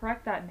trying to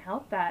correct that and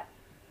help that,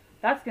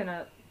 that's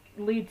gonna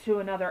lead to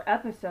another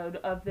episode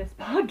of this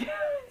podcast.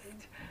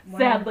 100%.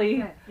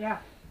 Sadly. Yeah.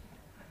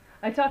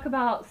 I talk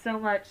about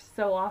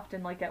so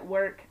often, like at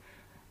work,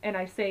 and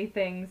I say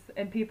things,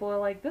 and people are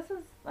like,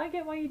 I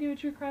get why you do a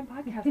true crime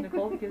podcast,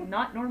 Nicole, because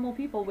not normal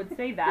people would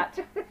say that.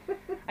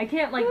 I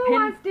can't, like, Who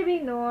wants to be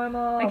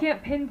normal? I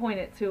can't pinpoint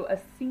it to a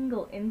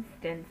single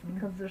instance,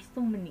 because there's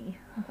so many.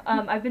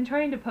 I've been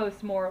trying to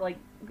post more, like,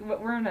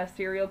 we're in a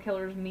serial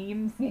killers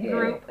memes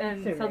group,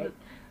 and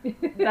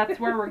that's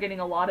where we're getting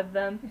a lot of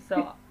them,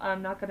 so I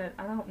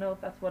don't know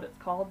if that's what it's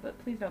called,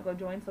 but please don't go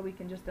join so we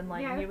can just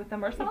enlighten you with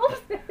them ourselves.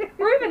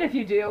 Or even if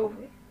you do.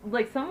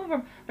 Like, some of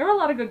them, there were a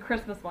lot of good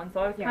Christmas ones,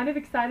 so I was kind of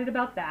excited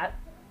about that.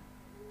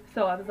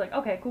 So I was like,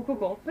 okay,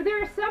 cool. But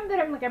there are some that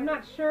I'm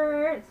not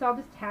sure, so I'll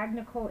just tag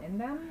Nicole in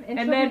them.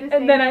 And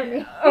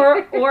then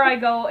or I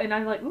go and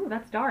I'm like, ooh,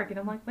 that's dark. And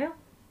I'm like, well,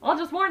 I'll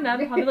just warn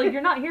them. I'll be like,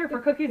 you're not here for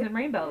cookies and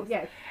rainbows.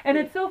 Yes. And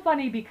it's so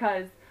funny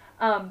because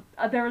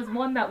there was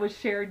one that was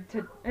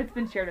it's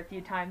been shared a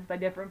few times by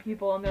different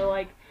people, and they're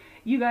like,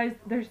 you guys,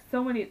 there's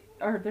so many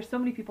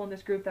people in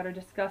this group that are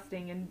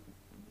disgusting and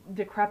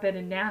decrepit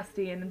and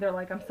nasty, and they're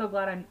like, I'm so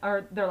glad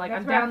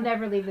I'll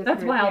never leave this that's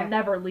group. why I'll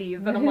never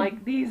leave. And I'm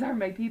like, these are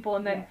my people.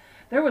 And then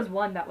there was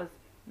one that was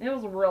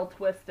real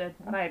twisted,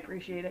 and I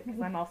appreciate it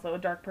because I'm also a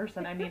dark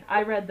person. I mean,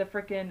 I read the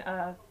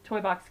frickin'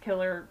 Toy Box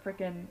Killer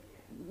frickin'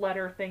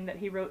 letter thing that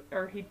he wrote,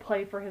 or he'd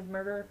play for his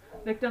murder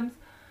victims.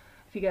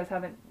 If you guys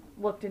haven't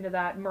looked into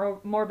that,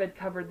 Morbid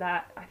covered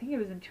that. I think it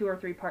was in 2 or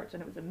 3 parts,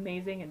 and it was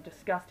amazing and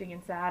disgusting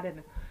and sad,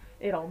 and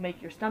it'll make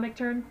your stomach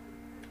turn.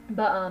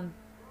 But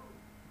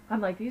I'm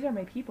like, these are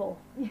my people.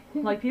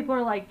 Like, people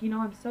are like,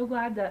 I'm so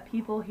glad that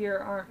people here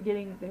aren't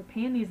getting their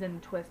panties in a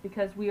twist,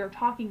 because we are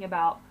talking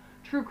about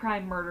true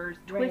crime murders,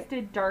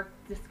 twisted, dark,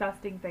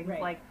 disgusting things.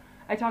 Like,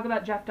 I talk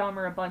about Jeff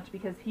Dahmer a bunch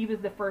because he was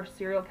the first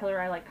serial killer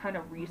I, like, kind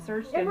of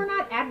researched. And we're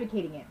not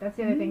advocating it. That's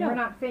the other thing. No. We're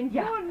not saying,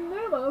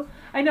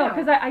 I know,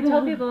 because I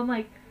tell people, I'm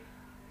like,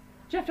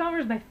 Jeff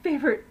Dahmer is my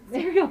favorite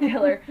serial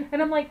killer.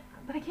 And I'm like,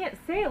 but I can't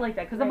say it like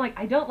that, because I'm like,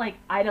 I don't, like,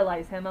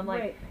 idolize him. I'm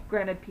like,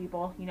 granted,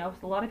 people, so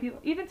a lot of people,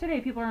 even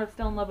today, people are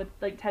still in love with,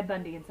 like, Ted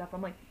Bundy and stuff.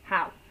 I'm like,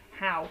 how?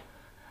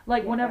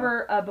 Like,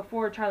 whenever,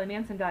 before Charlie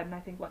Manson died in, I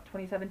think,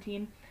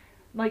 2017,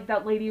 like,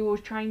 that lady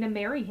was trying to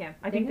marry him.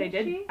 I think they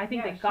did. I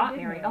think they got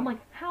married. I'm like,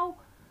 how?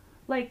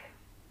 Like,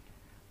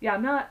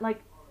 I'm not,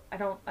 like, I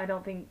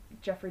don't think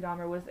Jeffrey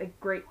Dahmer was a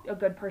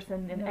good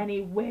person in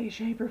any way,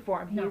 shape, or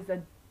form. He is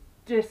a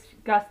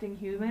disgusting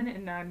human,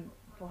 and I'm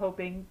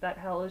hoping that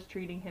hell is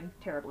treating him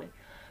terribly.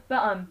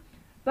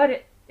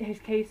 But his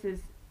case is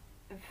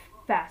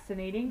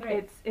fascinating.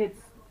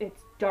 It's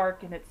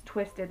dark and it's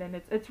twisted, and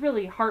it's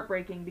really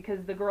heartbreaking,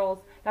 because the girls,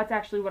 that's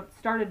actually what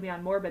started me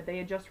on Morbid. They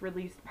had just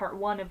released part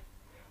 1 of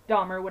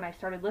Dahmer when I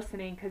started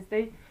listening, because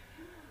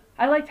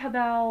I liked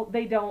how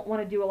they don't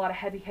want to do a lot of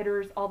heavy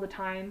hitters all the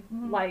time.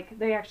 Mhm. Like,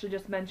 they actually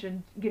just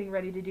mentioned getting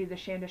ready to do the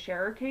Shanda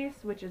Sharer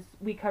case, which is,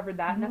 we covered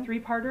that in a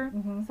 3-parter.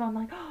 Mhm. So I'm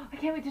like, oh, I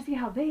can't wait to see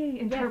how they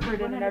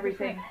interpret it and 100%.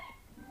 everything.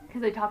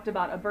 Because they talked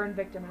about a burn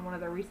victim in one of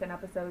their recent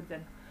episodes.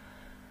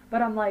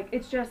 But I'm like,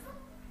 it's just,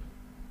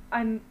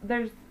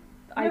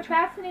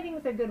 fascinating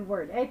is a good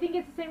word. I think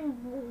it's the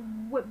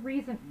same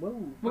reason.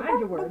 Whoa, mind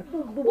your word.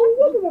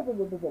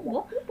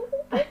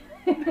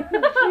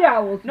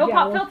 Jowls, no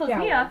pop jowls, filters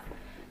jowls. here.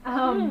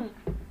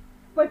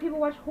 But people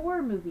watch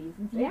horror movies.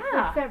 And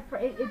Yeah.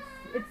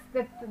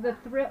 It's the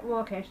thrill. Well,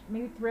 okay,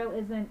 maybe thrill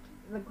isn't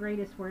the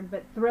greatest word,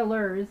 but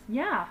thrillers.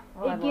 Yeah.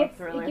 Oh, I love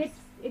thrillers.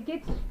 It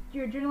gets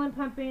your adrenaline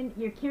pumping,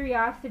 your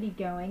curiosity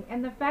going,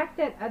 and the fact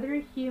that other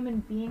human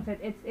beings,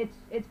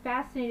 it's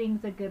fascinating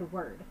is a good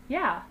word.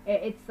 Yeah.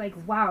 It's like,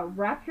 wow,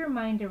 wrap your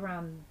mind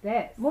around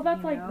this. Well,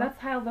 that's you know? that's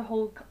how the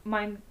whole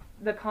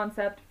the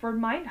concept for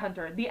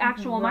Mindhunter, the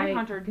actual Right.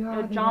 Mindhunter,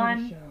 God,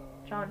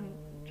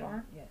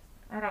 John, Yes.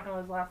 I don't know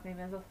his last name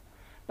is,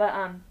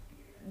 but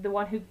the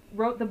one who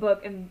wrote the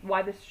book and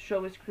why this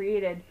show was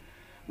created,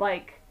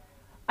 like,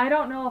 I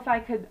don't know if I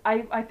could,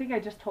 I think I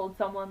just told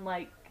someone,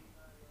 like,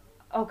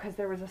 oh, because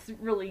there was a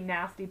really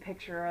nasty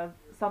picture of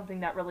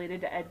something that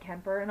related to Ed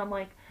Kemper, and I'm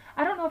like,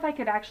 I don't know if I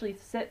could actually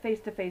sit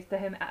face to face to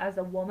him as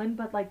a woman,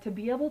 but, like, to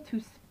be able to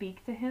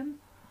speak to him,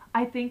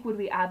 I think would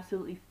be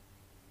absolutely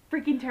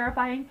freaking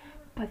terrifying,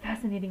 but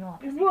fascinating all at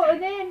the same Well,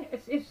 time. and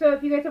then, so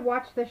if you guys have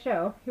watched the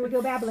show, here we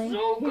go babbling.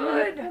 So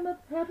good!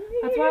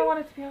 That's why I want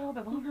it to be a little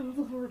bit longer. This is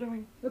what we're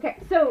doing. Okay,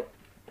 so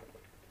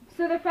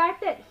the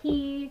fact that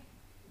he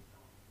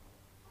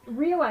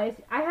realized,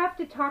 I have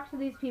to talk to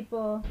these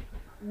people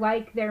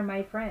like they're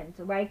my friends,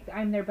 like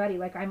I'm their buddy,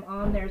 like I'm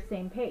on their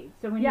same page.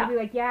 So when Yeah. he'd be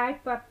like, yeah, I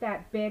fucked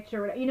that bitch,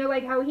 or whatever, you know,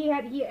 like how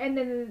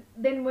and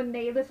then when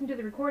they listen to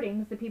the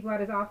recordings, the people at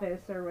his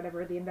office or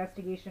whatever, the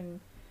investigation,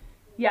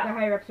 the Yeah.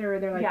 higher ups are,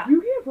 they're like, Yeah. you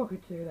can't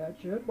fucking say that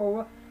shit, blah,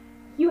 blah.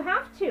 You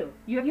have to.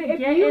 You have to If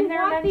get you in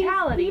their want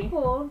mentality. these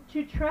people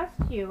to trust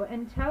you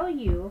and tell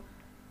you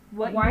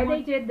What why you they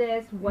want- did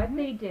this, what Mhm.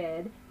 they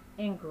did,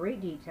 in great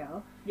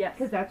detail, Yes.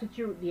 because that's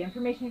what the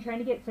information you're trying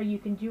to get, so you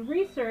can do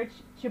research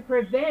to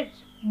prevent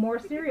more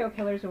serial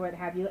killers or what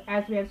have you,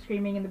 as we have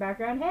screaming in the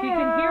background. Hey, You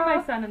can hear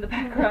my son in the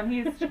background.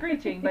 He's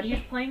screeching, but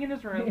he's playing in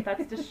his room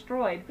that's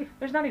destroyed.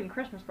 There's not even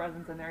Christmas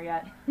presents in there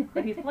yet.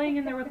 But he's playing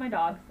in there with my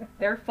dogs.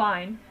 They're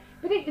fine.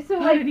 But anyways.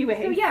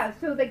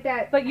 so like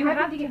that. But you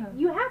having have to.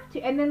 you have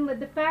to, and then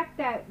the fact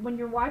that when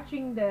you're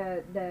watching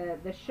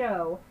the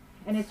show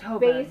and it's So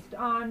good. based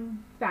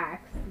on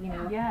facts, you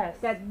know. Yes.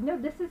 That no,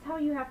 this is how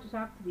you have to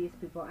talk to these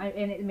people,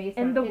 and it may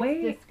And sound the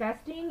way- it's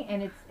disgusting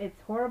and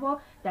it's horrible.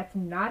 That's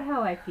not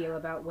how I feel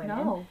about women.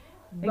 No.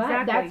 But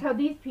Exactly. that's how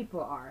these people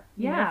are.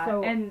 you know, Yeah.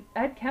 so And Ed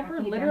I have Kemper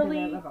to get down to that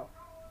literally, level.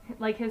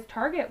 like, his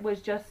target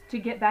was just to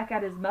get back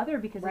at his mother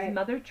because Right. his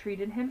mother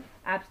treated him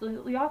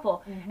absolutely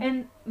awful. Mhm.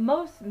 And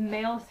most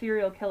male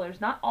serial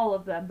killers, not all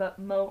of them, but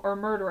or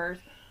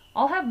murderers,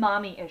 all have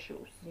mommy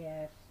issues.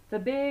 Yes. It's a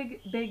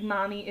big, big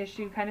mommy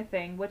issue kind of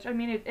thing, which, I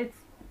mean,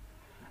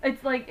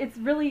 it's like, it's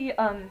really,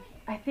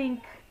 I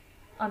think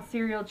on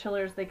serial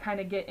killers they kind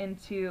of get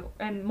into,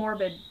 and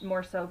Morbid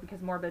more so,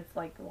 because Morbid's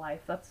like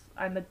life. That's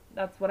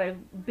what I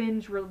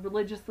binge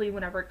religiously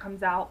whenever it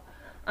comes out.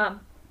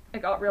 I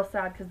got real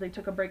sad because they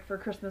took a break for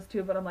Christmas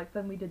too, but I'm like,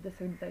 then we did the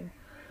same thing.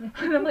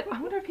 And I'm like,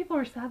 I wonder if people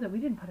were sad that we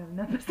didn't put out an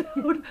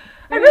episode.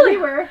 I really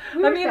were.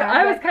 I mean,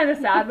 I was kind of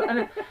sad,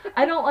 but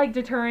I don't like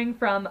deterring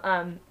from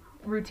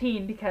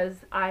routine,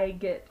 because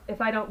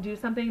if I don't do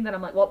something, then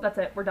I'm like, well, that's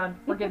it, we're done,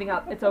 we're giving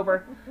up, it's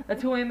over.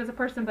 That's who I am as a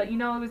person. But, you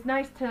know, it was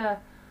nice to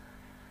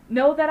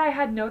know that I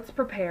had notes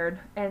prepared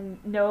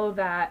and know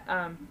that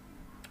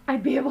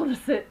I'd be able to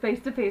sit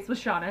face to face with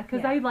Shauna,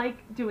 because I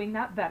like doing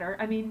that better.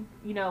 I mean,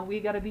 you know, we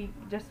got to be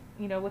just,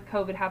 you know, with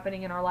COVID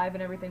happening in our life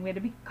and everything, we had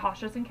to be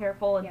cautious and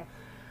careful, and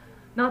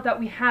not that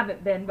we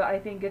haven't been, but I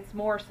think it's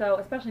more so,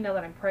 especially now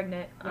that I'm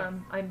pregnant,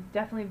 I'm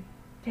definitely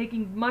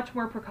taking much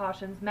more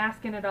precautions,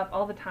 masking it up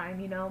all the time,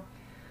 you know.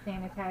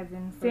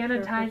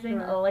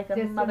 Sanitizing. Like a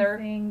mother.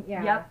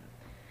 Yeah. Yep.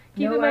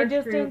 No Keeping my large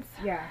distance. groups,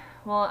 yeah.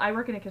 Well, I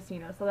work in a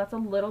casino, so that's a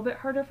little bit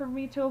harder for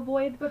me to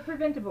avoid. But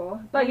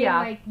preventable. But I mean, yeah.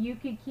 like, you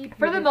could keep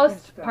For your the distance,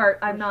 most though, part,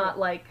 for I'm not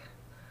sure. like,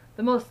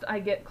 the most I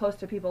get close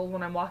to people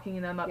when I'm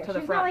walking them up to the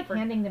she's front. not like for,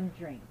 handing them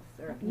drinks.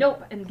 Or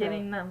nope, and so-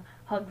 giving them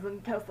hugs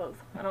and kisses.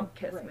 I don't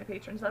kiss Right. my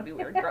patrons, that'd be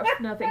weird, gross.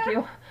 No, thank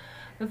you.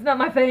 That's not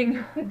my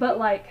thing. But,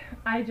 like,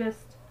 I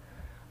just,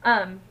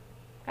 I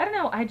don't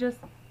know,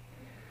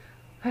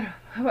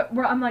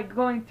 I'm like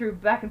going through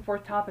back and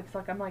forth topics,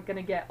 like I'm like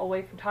gonna get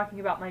away from talking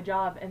about my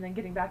job and then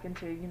getting back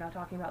into, you know,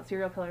 talking about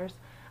serial killers.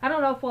 I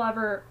don't know if we'll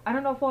ever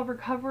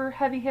cover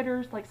heavy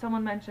hitters, like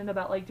someone mentioned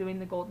about like doing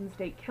the Golden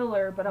State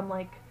Killer, but I'm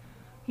like,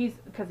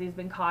 because he's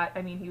been caught.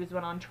 I mean, he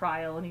went on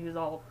trial and he was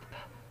all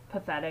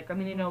pathetic. I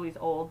mean, you know he's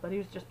old, but he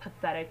was just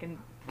pathetic and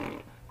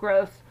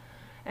gross.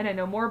 And I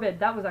know Morbid,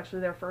 that was actually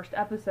their first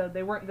episode.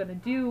 They weren't gonna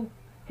do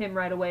him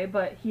right away,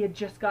 but he had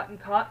just gotten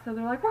caught, so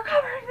they're like, we're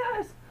covering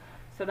this.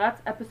 So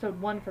that's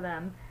episode 1 for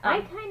them.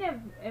 I kind of,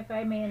 if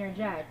I may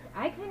interject,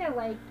 I kind of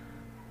like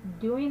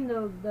doing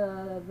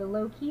the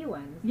low-key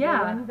ones. Yeah.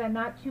 The ones that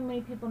not too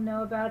many people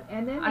know about.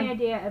 And then the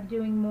idea of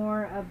doing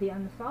more of the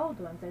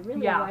unsolved ones. I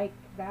really like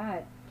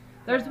that.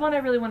 There's one I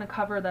really want to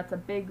cover that's a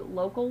big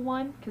local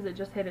one because it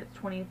just hit its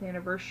 20th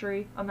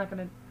anniversary. I'm not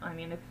going to, I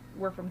mean, if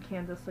we're from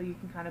Kansas, so you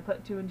can kind of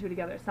put 2 and 2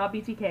 together. It's not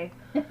BTK.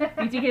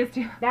 BTK is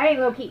too... That ain't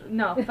low-key.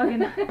 No,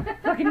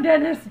 fucking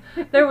Dennis.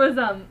 There was,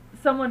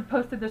 someone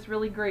posted this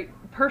really great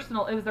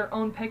personal, it was their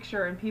own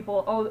picture, and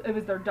people, it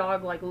was their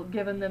dog, like,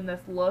 giving them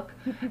this look.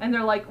 And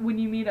they're like, when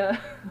you meet a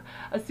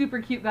super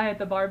cute guy at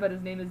the bar, but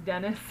his name is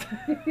Dennis.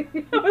 I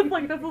was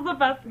like, this is the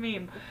best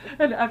meme.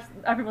 And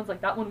everyone's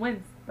like, that one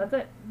wins. That's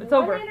it. It's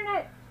over. The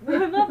internet.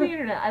 I love the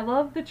internet. I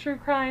love the true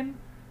crime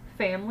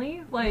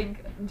family,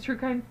 like, true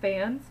crime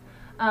fans.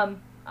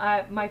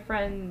 My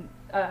friend,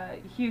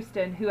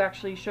 Houston, who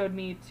actually showed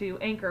me to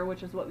Anchor,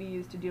 which is what we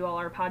use to do all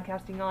our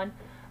podcasting on,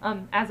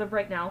 as of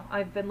right now,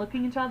 I've been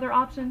looking into other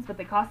options, but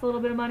they cost a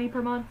little bit of money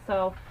per month,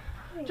 so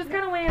just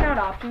kind of weighing out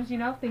options, you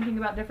know, thinking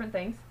about different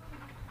things.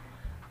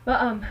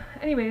 But,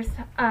 anyways,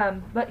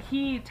 but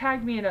he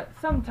tagged me in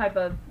some type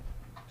of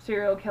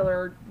serial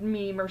killer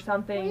meme or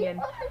something,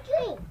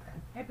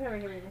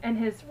 and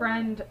his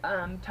friend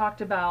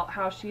talked about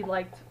how she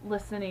liked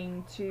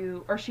listening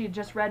to, or she had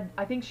just read,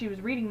 I think she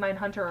was reading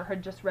Mindhunter or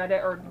had just read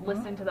it or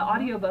listened to the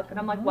audiobook, and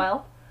I'm like,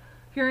 well,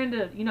 if you're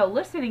into, you know,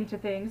 listening to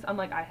things, I'm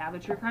like, I have a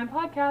true crime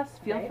podcast,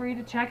 feel free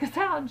to check us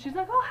out. And she's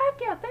like, oh, heck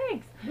yeah,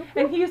 thanks.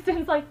 And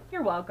Houston's like,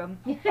 you're welcome.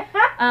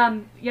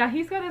 Yeah,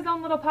 he's got his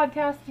own little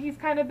podcast. He's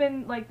kind of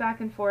been, like,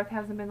 back and forth,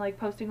 hasn't been, like,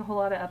 posting a whole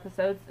lot of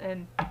episodes,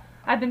 and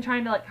I've been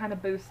trying to, like, kind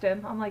of boost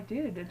him. I'm like,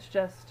 dude, it's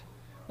just,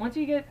 once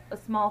you get a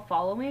small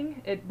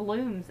following, it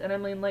blooms. And I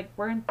mean, like,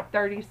 we're in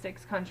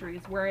 36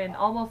 countries. We're in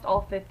almost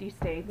all 50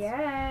 states.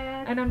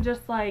 Yes. And I'm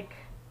just like,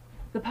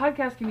 the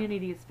podcast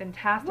community is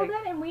fantastic. Well,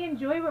 then, and we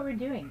enjoy what we're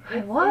doing.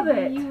 I love it.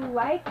 If you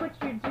like what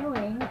you're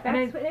doing,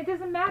 it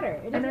doesn't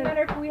matter. It doesn't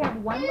matter if we have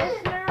one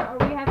listener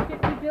or we have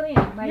 50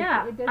 billion. Like,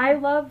 yeah, I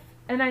love,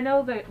 and I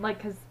know that,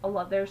 like, because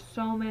there's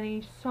so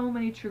many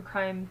true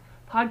crime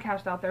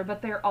podcasts out there,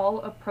 but they're all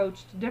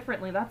approached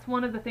differently. That's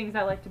one of the things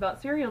I liked about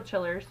Serial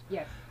Chillers.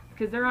 Yes.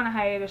 Because they're on a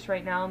hiatus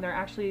right now, and they're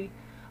actually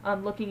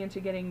looking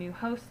into getting new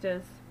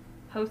hostess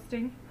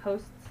cupcakes.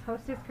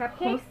 Hostess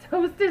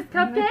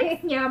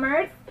cupcakes.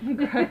 Yummers.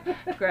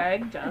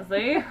 Greg,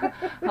 Jesse,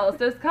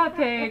 hostess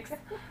cupcakes.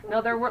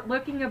 No, they're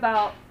thinking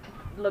about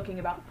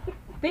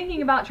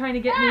trying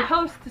to get new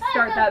hosts to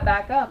start that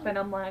back up, and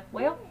I'm like,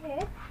 well,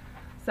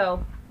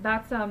 so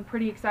that's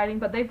pretty exciting.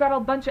 But they've got a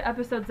bunch of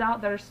episodes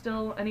out that are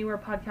still anywhere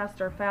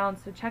podcasts are found.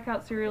 So check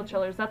out Serial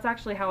Chillers. That's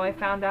actually how I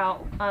found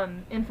out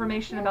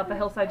information about the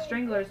Hillside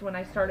Stranglers when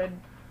I started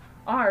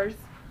ours.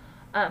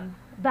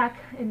 Back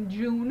in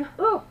June.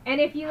 Ooh, and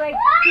if you like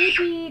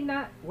creepy,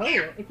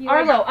 if you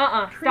Arlo,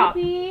 like stop.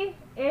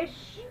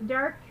 creepy-ish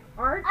dark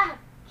art,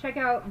 check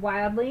out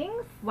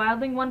Wildlings.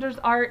 Wildling Wonders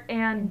Art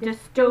and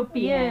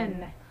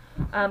Dystopian.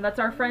 That's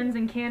our friends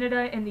in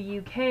Canada and the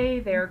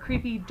UK. They're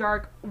creepy,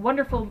 dark,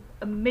 wonderful,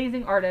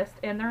 amazing artists,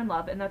 and they're in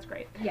love, and that's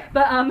great. Yeah.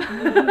 But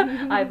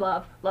I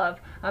love.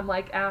 I'm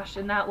like Ash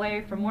in that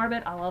way from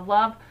Morbid. I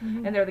love,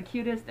 and they're the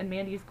cutest, and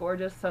Mandy's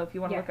gorgeous. So if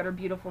you want to look at her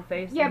beautiful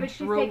face, yeah, but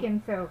she's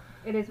taken, so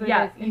it is what it is.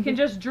 Yeah, you can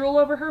just drool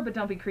over her, but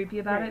don't be creepy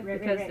about it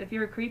because if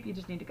you're a creep, you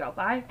just need to go.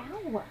 Bye.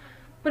 Ow.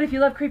 But if you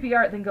love creepy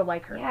art, then go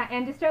like her. Yeah,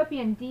 and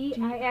Dystopian,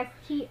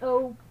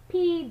 DISTOP.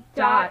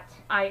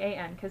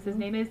 .IAN, because his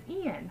name is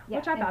Ian,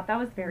 which I thought that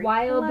was very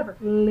clever.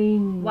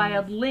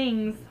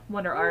 Wildlings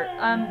Wonder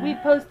Art. We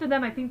posted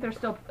them. I think they're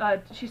still.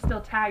 She's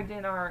still tagged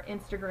in our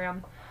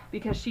Instagram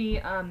because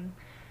she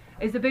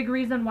is a big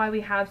reason why we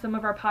have some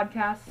of our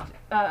podcast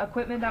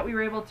equipment that we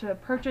were able to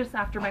purchase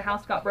after my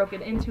house got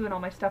broken into and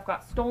all my stuff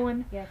got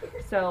stolen. Yes.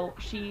 So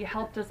she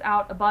helped us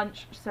out a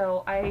bunch.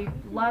 So I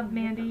love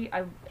Mandy.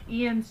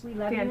 Ian's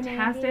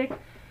fantastic. You,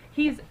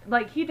 He's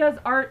like, he does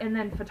art and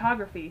then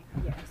photography.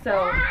 Yeah.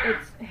 So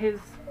it's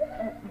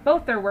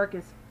both their work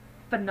is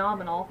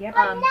phenomenal. Yep.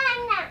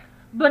 Banana.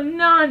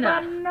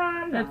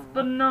 Banana. It's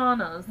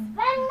bananas.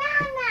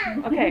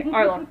 Banana. Okay,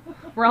 Arlo,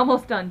 we're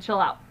almost done. Chill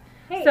out.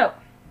 Hey, so,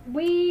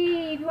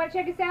 if you want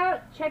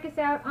to check us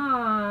out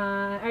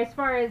on, as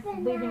far as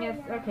leaving us,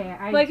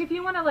 like, if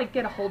you want to, like,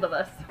 get a hold of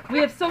us, we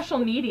have social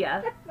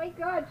media. Oh my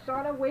God,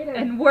 Shauna, wait a minute.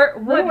 And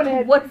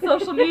what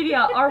social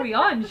media are we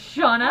on,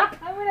 Shauna?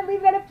 I'm going to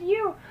leave that up to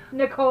you,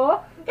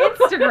 Nicole.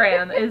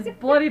 Instagram is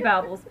Bloody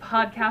Babbles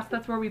Podcast.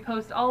 That's where we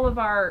post all of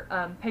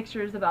our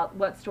pictures about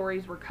what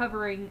stories we're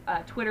covering.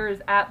 Twitter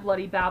is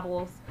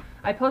 @BloodyBabbles.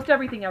 I post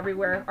everything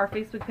everywhere. Our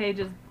Facebook page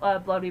is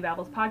Bloody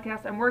Babbles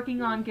Podcast. I'm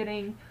working on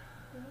getting...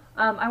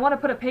 I want to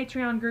put a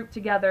Patreon group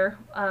together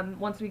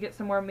once we get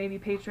some more maybe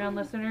Patreon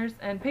listeners.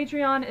 And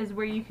Patreon is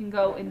where you can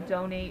go and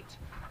donate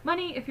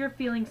money if you're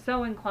feeling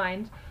so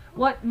inclined.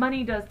 What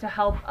money does to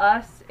help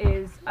us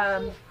is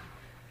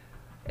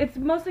it's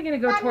mostly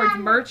going to go towards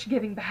merch.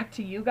 Giving back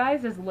to you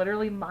guys is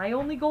literally my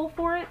only goal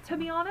for it, to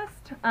be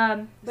honest.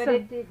 But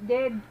it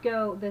did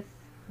go, this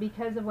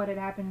because of what had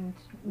happened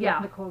with Yeah.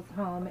 Nicole's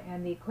home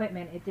and the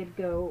equipment, it did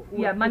go.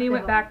 Yeah, money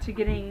went back to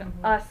getting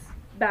us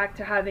back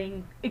to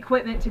having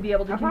equipment to be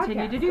able to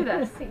continue to do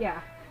this. Yeah.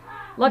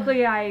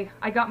 Luckily, I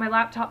got my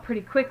laptop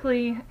pretty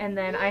quickly, and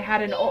then I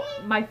had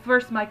my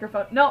first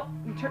microphone. No,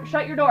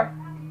 shut your door.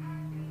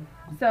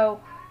 So,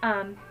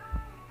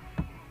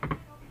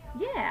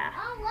 yeah.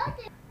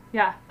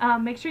 Yeah,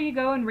 make sure you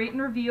go and rate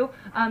and review.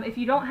 If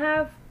you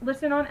don't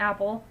listen on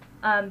Apple,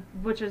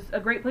 which is a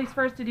great place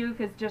for us to do,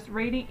 because just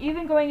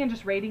even going and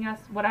just rating us,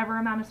 whatever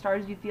amount of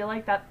stars you feel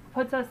like, that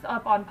puts us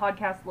up on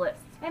podcast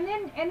lists. And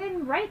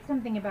then write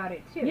something about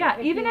it too. Yeah,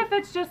 if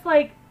it's just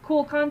like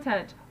cool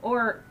content,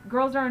 or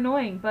girls are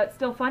annoying but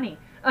still funny.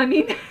 I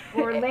mean,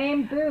 or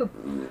lame boob.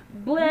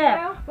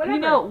 Bleh.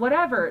 Whatever.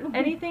 Whatever.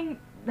 Anything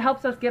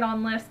helps us get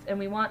on lists, and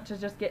we want to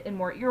just get in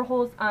more ear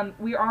holes.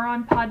 We are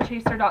on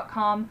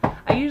podchaser.com.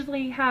 I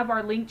usually have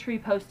our link tree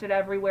posted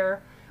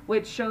everywhere,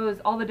 which shows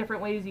all the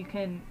different ways you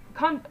can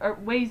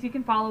ways you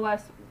can follow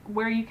us,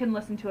 where you can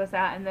listen to us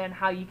at, and then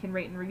how you can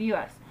rate and review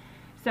us.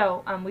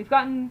 So we've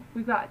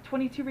got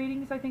 22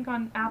 ratings, I think,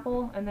 on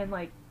Apple, and then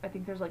I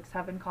think there's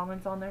 7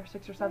 comments on there,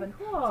 6 or 7.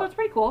 Cool. So it's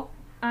pretty cool.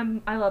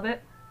 I love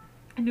it.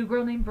 A new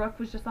girl named Brooke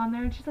was just on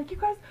there, and she's like, "You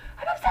guys,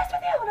 I'm obsessed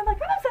with you," and I'm like,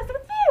 "I'm obsessed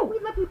with you. We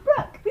love you,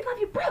 Brooke. We love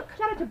you, Brooke.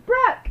 Shout out to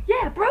Brooke.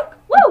 Yeah, Brooke.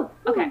 Woo.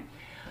 Okay.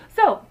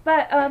 So,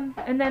 but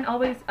and then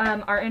always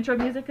our intro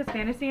music is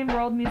Fantasy and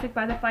World Music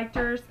by the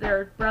Fighters.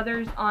 They're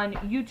brothers on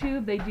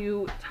YouTube. They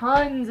do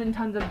tons and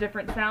tons of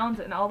different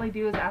sounds, and all they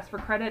do is ask for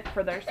credit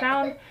for their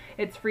sound.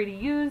 It's free to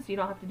use. You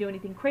don't have to do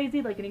anything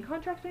crazy, like any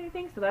contracts or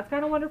anything, so that's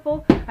kind of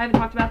wonderful. I haven't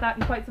talked about that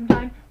in quite some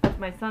time. That's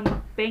my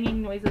son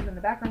banging noises in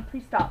the background.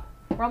 Please stop.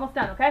 We're almost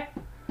done, okay?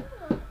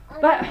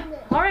 But,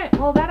 alright,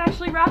 well, that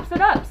actually wraps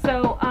it up.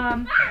 So,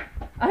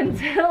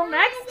 until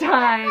next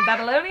time,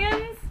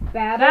 Babylonians,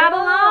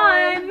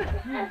 Babylon!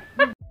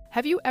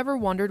 Have you ever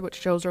wondered what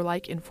shows are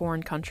like in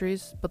foreign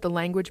countries, but the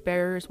language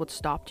barrier is what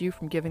stopped you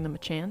from giving them a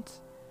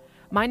chance?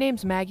 My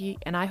name's Maggie,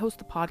 and I host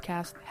the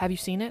podcast Have You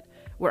Seen It?,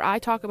 where I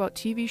talk about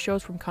TV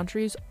shows from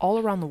countries all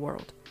around the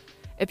world.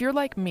 If you're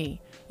like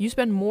me, you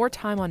spend more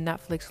time on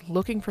Netflix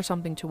looking for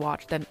something to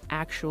watch than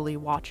actually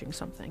watching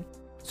something.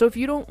 So if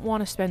you don't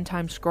want to spend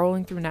time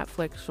scrolling through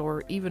Netflix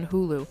or even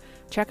Hulu,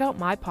 check out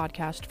my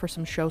podcast for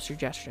some show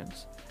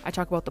suggestions. I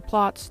talk about the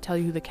plots, tell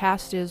you who the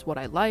cast is, what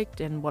I liked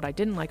and what I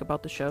didn't like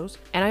about the shows,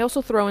 and I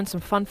also throw in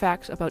some fun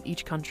facts about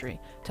each country,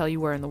 tell you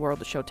where in the world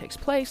the show takes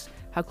place,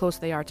 how close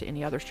they are to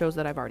any other shows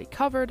that I've already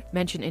covered,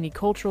 mention any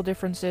cultural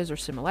differences or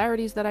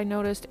similarities that I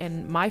noticed,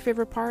 and my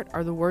favorite part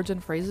are the words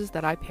and phrases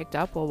that I picked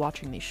up while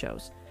watching these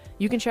shows.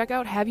 You can check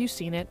out Have You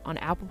Seen It on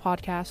Apple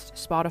Podcasts,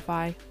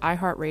 Spotify,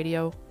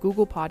 iHeartRadio,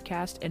 Google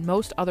Podcasts, and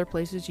most other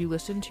places you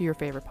listen to your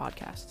favorite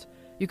podcasts.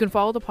 You can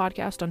follow the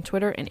podcast on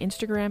Twitter and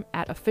Instagram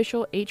at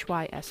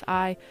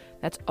officialhysi,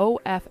 that's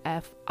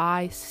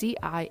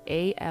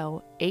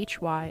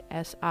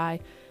OFFICIALHYSI,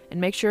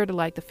 and make sure to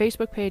like the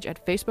Facebook page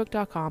at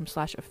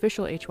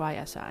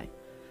facebook.com/officialhysi.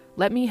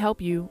 Let me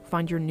help you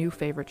find your new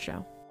favorite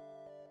show.